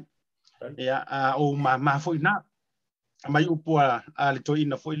le tai ia o ma fo ina mai upua a le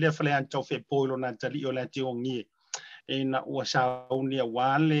toina fo ile fale an tau fe poilo na tali o le tio ngie ina ua saunia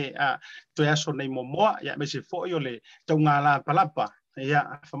wale to aso nei momoa ia me se fo yo le tau ngala palapa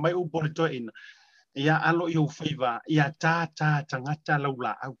ia fa mai upo le toina ia alo I faiva ia tangata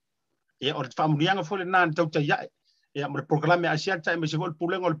laula au ia o le famulianga fo le nan Tautai A'e ia mo le programe Asiata me se fo le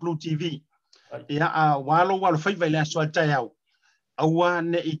pulengo le Blue TV ia walo faiva le aso tai au aua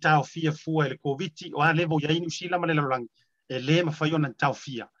ne I tau fia fua le COVID o levo ia inu sila ma le lalangi e le ma fai ona tau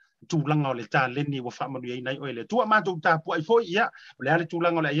fia tūlanga o le tā leni wa wha manu ia nai o ele tua mātou tā pua I foi ia o le ale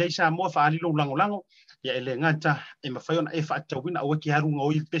tūlanga o le ia Samoa wha alilo lango ia ele ngata e ma whai ona e wha atawina o ki harunga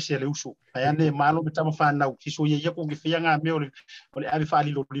o I pese le uso ai ane malo me tama whanau kiso ia ko ki whia ngā mea o le ave wha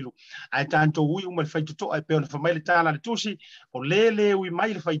alilo lilo ai tānto ui uma le whai tutoa e peo na whamai le tāla le tusi o le ui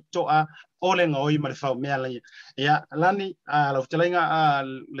mai le whai toa o le ngoi ma le whau mea lai ia Lani lau telainga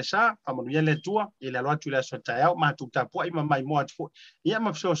Lesā whamanu ia le tua I le aloatu I le aso tai au mātou tā pua I ma mai moa tu foi ia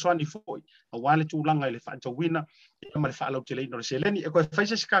ma fsio soani foi a wale tūlanga I le wha atawina ia ma le wha alau telaina o le seleni e koe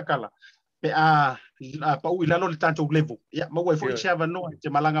whaisa sikakala pe pa ui lalo le tanto level ia mau e foi siava no te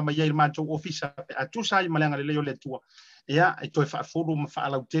malanga mai ia manto ofisa pe atu sai malanga le leo le tua ia e toi fa fulu ma fa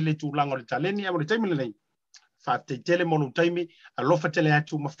lau tele tu lango le taleni a mo le taimi le fa te tele mo no taimi a lofa tele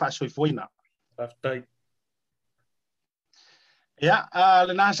atu ma fa soi foina aftai ia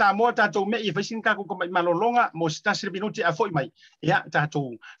le na Samoa tatou me I faisin ka ko mai malolonga mo stasir minuti a foi mai ia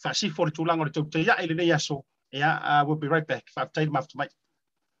tatou fa si for tu lango le Tautai A'e le nei aso ia we'll be right back fa tai ma after mai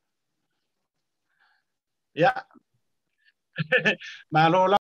ia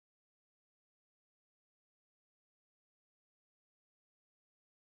malola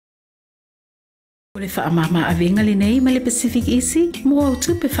O le whaamama awenga le nei ma le Pacific Isi, mo au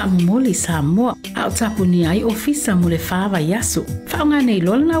tupe whaamumoli Samoa, a o tapuni ai ofisa mo le faiva yaso. Whaonga nei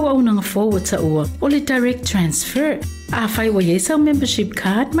lolna wa unanga forward ta ua, o le direct transfer. A whai wa yesau membership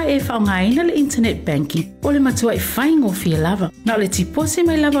card ma e whaonga ina le internet banking, o le matua I whaingo fia lava. Na o le tipose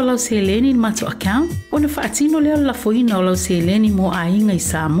mai lava lau se leni mato account, o na whaatino leo la foina o lau se leni mo a inga I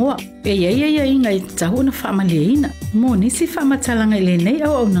Samoa. E ia inga I tahu na whaamalia ina, mo nisi whaamatalanga I le nei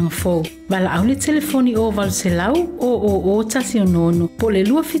au unanga fo. Bala au le telefoni o valu se lau o tasi o nono po le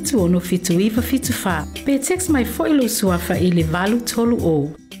lua fitu ono fitu iwa fitu fa. Pe text mai fo ilo suafa I le valu tolu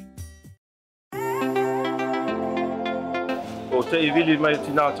o. O te I vili mai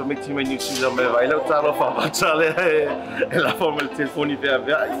tina to meti mai New Zealand me vai lau Talofa Lava e la forma le telefoni pe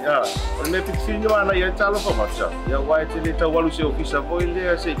avea ia. O me pitino ana ia Talofa Lava. Ia wai te le tau walu se ofisa foi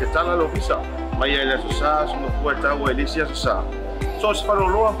le se te tala lo ofisa. Mai ia le so no fua tau e le sia so so se falo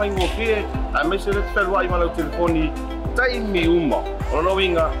loa fai ngofie a me se le pelo ai malau telefoni taimi uma o no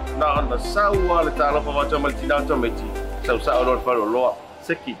winga na ana saua le Talofa Lava mal tina to meti sa o lo falo loa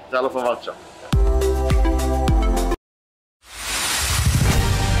seki Talofa Lava.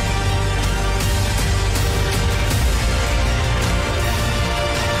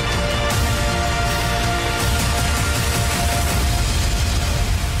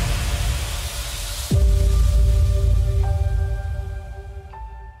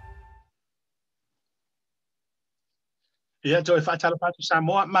 ia to e whaatala patu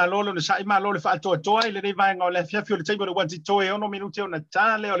Samoa malolo le sai malolo le whaatoa toa I le nei vai ngau le fiafio le teibo le wanti toe ono minuti o na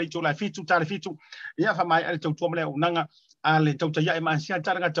tale o le tu la fitu tale fitu ia fa mai ale tautua mele unanga a le Tautai A'e ma sia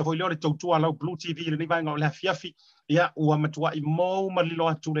taranga ta foi le tautua lau Blue TV le nei vai ngau le fiafi ia ua matua I mo malilo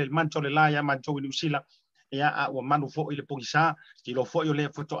atu le manto le la ia manto I New Zealand ia a ua manu fo I le pogisa ki lo fo I le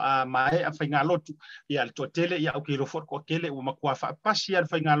foto a mae a whainga lotu ia le tele ia o ki lo fo ko kele ua makua wha pasi a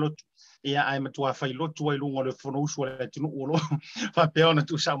whainga lotu ia ai matua whai lotu ai lungo le fono usu le tinu ulo fa peona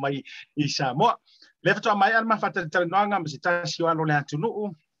tu sa mai I Samoa Le fatu mai al mafata tanoanga msitasi alo le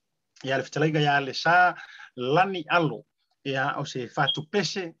atunu ia le fitalinga ia Lesā Lani Alo ia o se fatu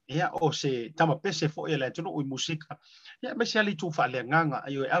pese ia o se tama pese fo ia le atunu I musika ia me se ali tu fa le nganga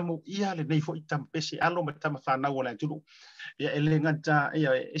ayo amo ia le nei fo I tama pese alo me tama fa na o le atunu ia ele ngata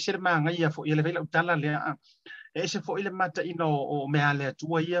ia e se manga ia fo ia le vela utala le e se fo ile mata ino o mea le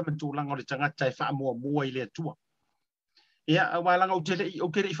atua ia mentulanga o le tangata e fa mua I le atua ia walanga o tele o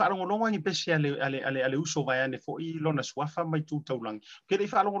kere I whaalongolongo ngi pese ale uso vai ane fo I lona suafa mai tu taulangi. Kere I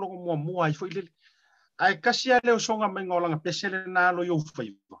whaalongolongo mua I fo I lele. Ai kasi ale o songa mai ngolanga pese le nalo yo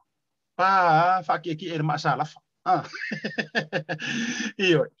faiva. Pa whaki eki e maa salafa.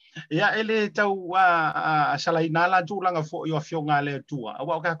 Iyo. Ia ele tau salai nala tūlanga fo I o fionga le tua.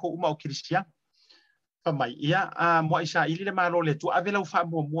 Awa o kako uma o kirisiang. Mai ia mo isa I le malo le tua. Avela u wha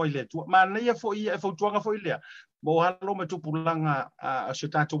mua I le tua. Ma ia fo I e fo tuanga fo I lea. Mo halo me tupulanga se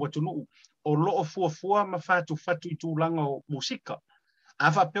tātou watunu o loo fuafua ma fatu I tūlanga o musika.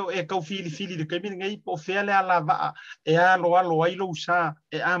 A whapeo e kau fili de kaimini ngai po whele ala waa e alo ailo sa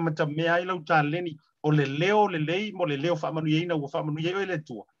e amata mea ilo tā leni o le leo le lei mo le leo whamanu ieina ua whamanu ieina le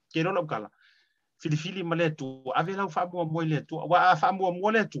tua. Ke rona ukala. Fili ma le tua. Ave lau whamua mua le tua. Wa a whamua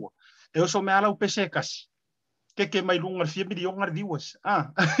mua le tua. E oso mea lau pese kasi. Ke mai lunga 4 milionga viewers.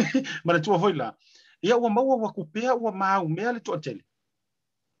 Ma le tua hoila. Ia ua maua wa kupea ua mau mea le toa tele.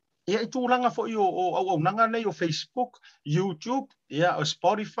 Ia I tūlanga fo I o nanga nei o Facebook, YouTube, ia o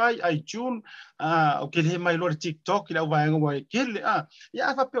Spotify, iTunes, o kele mai lore TikTok, ila uvaenga wai kele, ia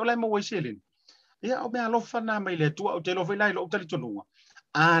a whapeo lai maua I selin. Ia o mea lofa na mai le tua o te lofa ilai lo utali tonunga.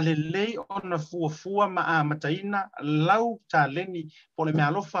 A le lei ona fuafua ma a mataina, lau ta leni, po le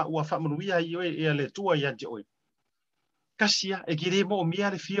mea lofa ua whamanuia I le tua ia te oi. Kasia, e kire mo o mea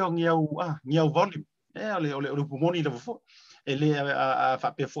le fio ngiau volume. Ole pumoni le fo ele a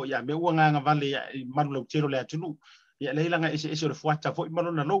fa fo ya me uanga vale manu lo tiro le atunu ya le langa ese le fuata fo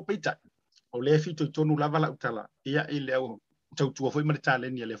manu na lo peita o le fito tonu lava la utala ya ile au tautua fo i mata le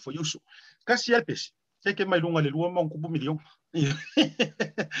ni le fo yusu kasi alpes ke mai lunga le lua mo ku milion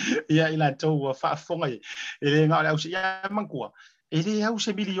ya ila tau fa fonga ele nga au ya mankua ele au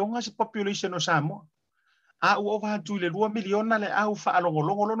se milion as population o Samoa a u ova tu le 2 miliona le au fa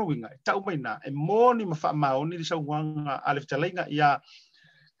alongolongo lono winga tau mai na e moni ma fa maoni le sauanga ale fitalinga ia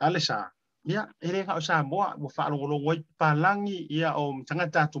Lesā ia ele nga o Samoa mo fa alongolongo I palangi ia o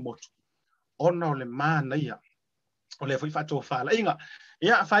tangata tu motu ona o le mana ia o le foi fa to fa la inga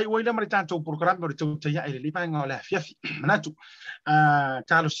ia fai o ile marita to programa o Tautai A'e le lipa nga o le fiafi manatu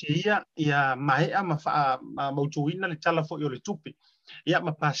talo sia ia mai ma fa mautuina le tala fo I o le tupi ia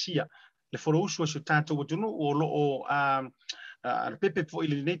ma pasia le foro usu so tātou watunu o loo le pepe fo I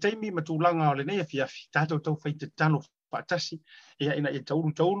le nei taimi matulanga o le nei fiafi tātou tau whai te talo whaatasi ia ina I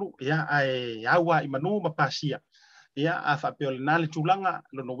taulu ia ai aua I manu mapasia ia a whapeo le nale tūlanga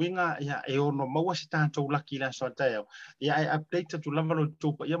lono winga ia e ono maua si tātou laki la so atao ia ai update tūlanga lo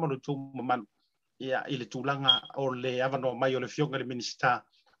tūpa ia mano tū mamanu ia I le tūlanga o le avano mai o le fionga le minista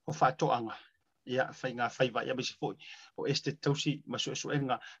o whatoanga ia whainga faiva ia bisi foi o este tausi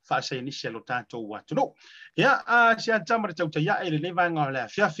masuenga whaasa inisia lo tātou watu no ia Asiata mara Tautai A'e le nevanga o le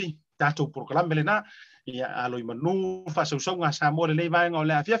fiafi tātou programa le na ia Alo I Manu whasausonga Samoa le nevanga o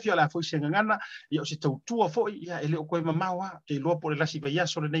le fiafi o le foi sengangana ia o se tautua foi ia ele o koe mamawa ke loa po le lasi vaia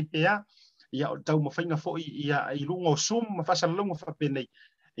so le nei pea ia o tau mawhainga foi ia I lunga o sum ma whasalunga whapenei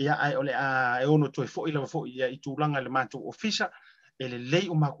ia ai o le e ono toi foi lava foi ia I tūlanga le mātou ofisa ele lei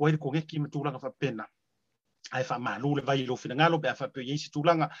o makuairi ko ngeki matulanga fa pena ai fa malu le vai lo fina ngalo be fa pe yesi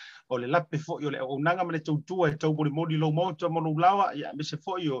tulanga o le lape fo yo le o nanga male tautua e tau modi lo moto mo lawa ya me se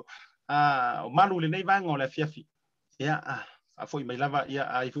fo yo o malu le nei vanga o le fiafi ya a foi mai lava ya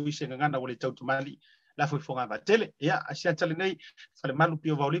ai fu se ngana o le tautu mali la foi fonga va tele ya Asiata le nei fa le malu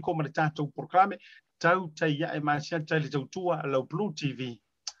pio vauliko mo le tātou programe Tautai A'e ma Asiata le tautua Alo Blue TV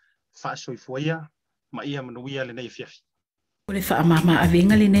fa soifoia ma ia manuia le nei fiafi. O le whaamama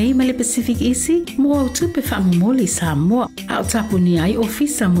awenga le nei ma le Pacific Isi, mo au tupe whaamumoli Samoa, au tapuni ai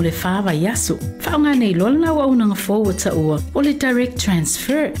ofisa mo le faiva yaso. Whaonga nei lola na waunanga forward ta ua, o le direct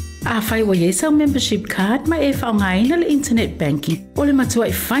transfer. A whai wa yesa o membership card ma e whaonga ina le internet banking, o le matua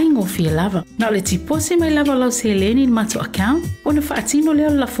I whaingo fia lava. Na o le tipose mai lava lau se leni ni matua account, o na whaatino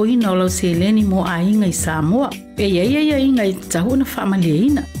leo la foina o lau se leni mo a inga I Samoa. E ia inga I tahu na whaamalia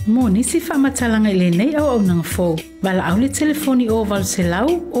ina, mo nisi whaamatalanga I le nei au nanga fo. Wala au le telefoni o valu se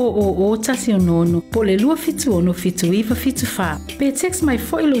lau o tasi o nono po le lua fitu ono fitu iwa fitu wha. Pe text mai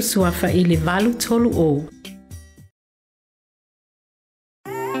fo ilo suafa I le valu tolu o.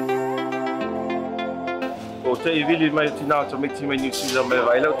 O te i vili mai tina to meti mai New Zealand me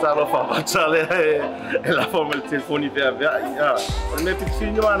vai lau talofa matale e la forma il telefoni per via ya o me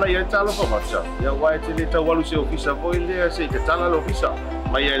pitino ana ia talofa matsa ya wai te le tawalu se ofisa voi le se te tala lo ofisa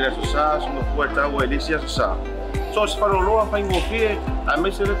mai ia le sa no puerta o le sia sa so se faro loa fai ngo fie a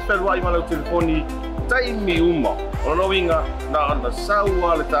me se le telo ai malo telefoni tai mi uma o no winga na na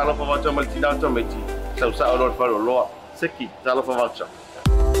saua le talofa matsa mal tina to meti sa o lo faro loa seki talofa matsa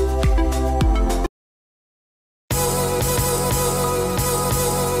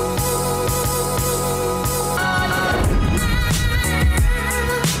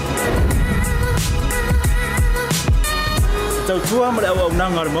Tua ma au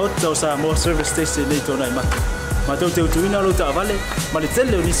nanga mo tau Samoan service station nei tona I matu. Ma tau te utuina Alo ta vale, ma le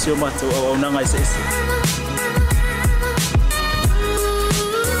tele o nisi o matu au nanga ese ese.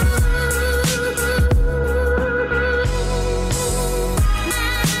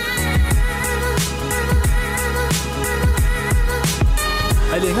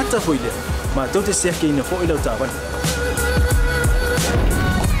 Ai le ngata foile, ma tau te sea ke ina fo Alo ta vale.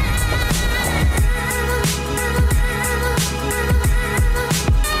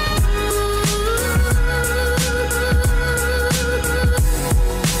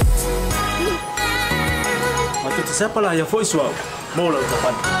 Siapa lah yang voice wow, mau lah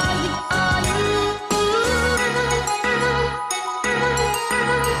ucapan.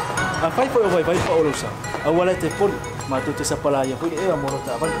 Apa itu yang baik pak Olo sa? Awalnya telepon, matu tu siapa lah yang voice mau lah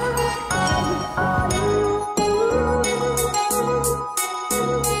ucapan.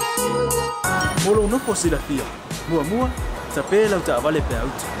 Molo no posibilidad, mua, tapela ucapan le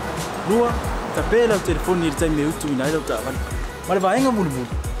peaut. Mua, tapela telefon ni time me utu ina le ucapan. Mana baenga mulu.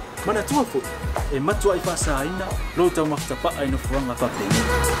 Mana tua fo e matua I fasa ina lo tau maktapa ai no fuanga fa pe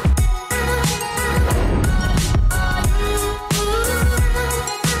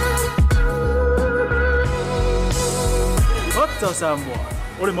Ota Samoa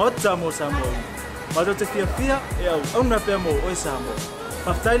ore mota mo Samoa ma do te fia e au na pe mo o Samoa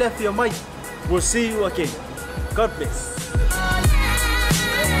maftaila fia mai we'll see you again God bless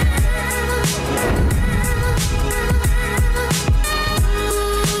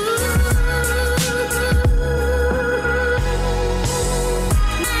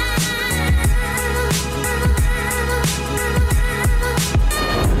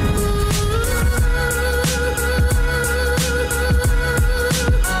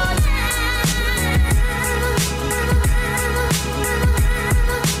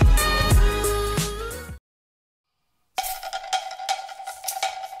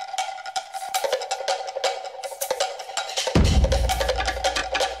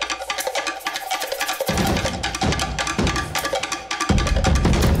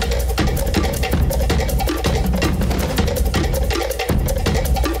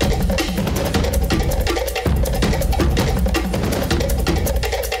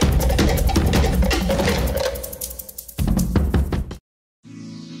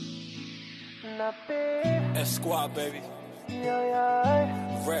Squad, baby.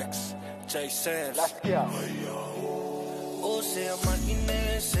 Rex, J Sands. Let's go. Oh, say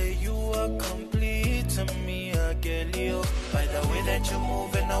say you are complete to me, I get you. By the way that you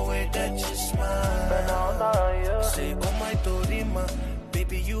move and the way that you smile. Say, oh my Dorima,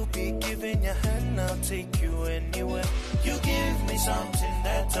 baby, you be giving your hand, I'll take you anywhere. You give me something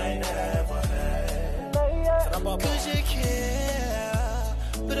that I never had. Cause you care,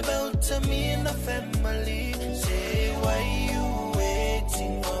 but about to me and the family. Say, why you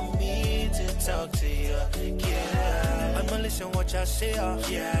waiting on me to talk to you? Yeah, I'ma listen what y'all say.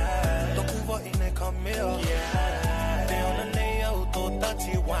 Yeah, don't move out in the come here. Yeah, they on the layout, oh,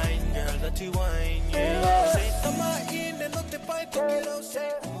 dirty wine, girl, dirty wine, yeah. Say, tama in and not the bite,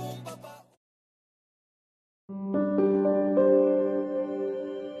 say,